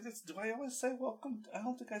 I think it's. Do I always say welcome? I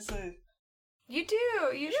don't think I say. You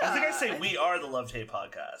do. You should. I think I say we are the Love to Hate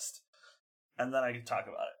podcast, and then I can talk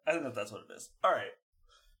about it. I think that's what it is. All right.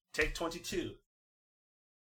 Take 22.